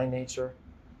divine nature,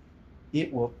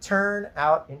 it will turn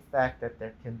out, in fact, that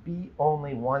there can be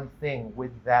only one thing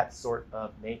with that sort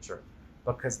of nature,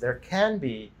 because there can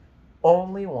be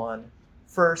only one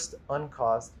first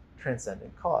uncaused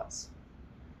transcendent cause.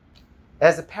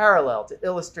 As a parallel to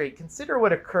illustrate, consider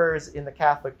what occurs in the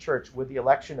Catholic Church with the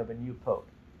election of a new pope.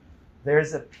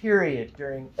 There's a period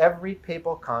during every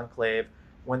papal conclave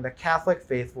when the Catholic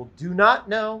faithful do not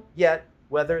know yet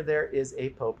whether there is a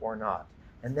pope or not.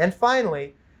 And then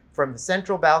finally, from the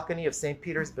central balcony of St.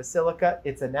 Peter's Basilica,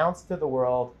 it's announced to the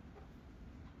world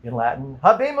in Latin,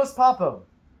 Habemus Papam.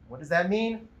 What does that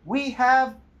mean? We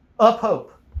have a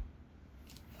pope.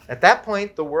 At that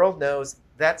point, the world knows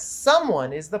that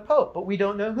someone is the pope, but we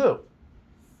don't know who.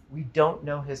 we don't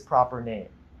know his proper name.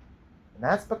 And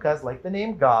that's because, like the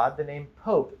name God, the name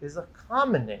Pope is a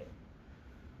common name.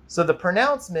 So the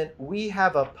pronouncement, "we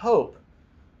have a Pope,"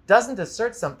 doesn't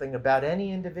assert something about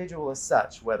any individual as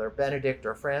such, whether Benedict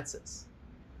or Francis.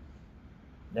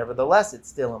 Nevertheless, it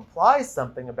still implies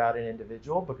something about an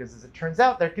individual because, as it turns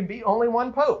out, there can be only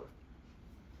one Pope.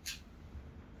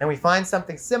 And we find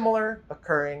something similar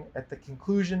occurring at the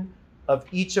conclusion of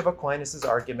each of Aquinas'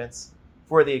 arguments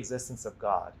for the existence of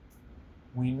God.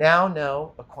 We now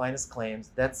know Aquinas claims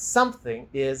that something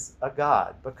is a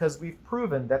God because we've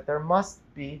proven that there must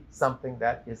be something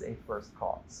that is a first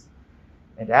cause.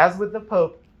 And as with the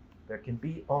Pope, there can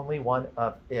be only one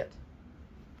of it.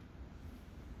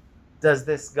 Does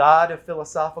this God of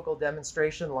philosophical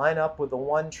demonstration line up with the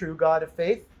one true God of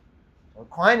faith? Well,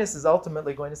 Aquinas is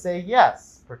ultimately going to say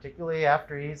yes, particularly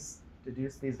after he's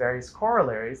deduced these various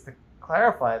corollaries to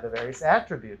clarify the various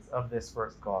attributes of this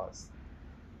first cause.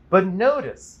 But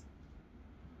notice,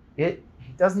 he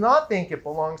does not think it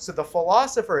belongs to the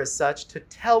philosopher as such to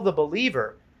tell the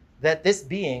believer that this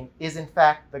being is in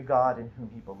fact the God in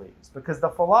whom he believes. Because the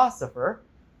philosopher,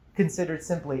 considered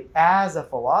simply as a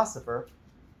philosopher,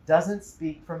 doesn't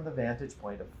speak from the vantage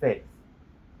point of faith.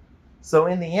 So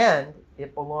in the end,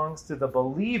 it belongs to the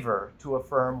believer to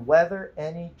affirm whether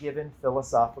any given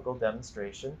philosophical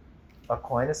demonstration,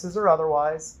 Aquinas' or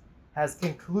otherwise, has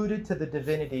concluded to the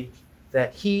divinity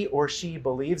that he or she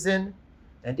believes in,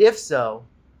 and if so,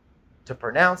 to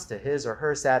pronounce to his or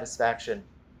her satisfaction,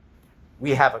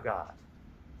 "We have a God."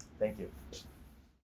 Thank you.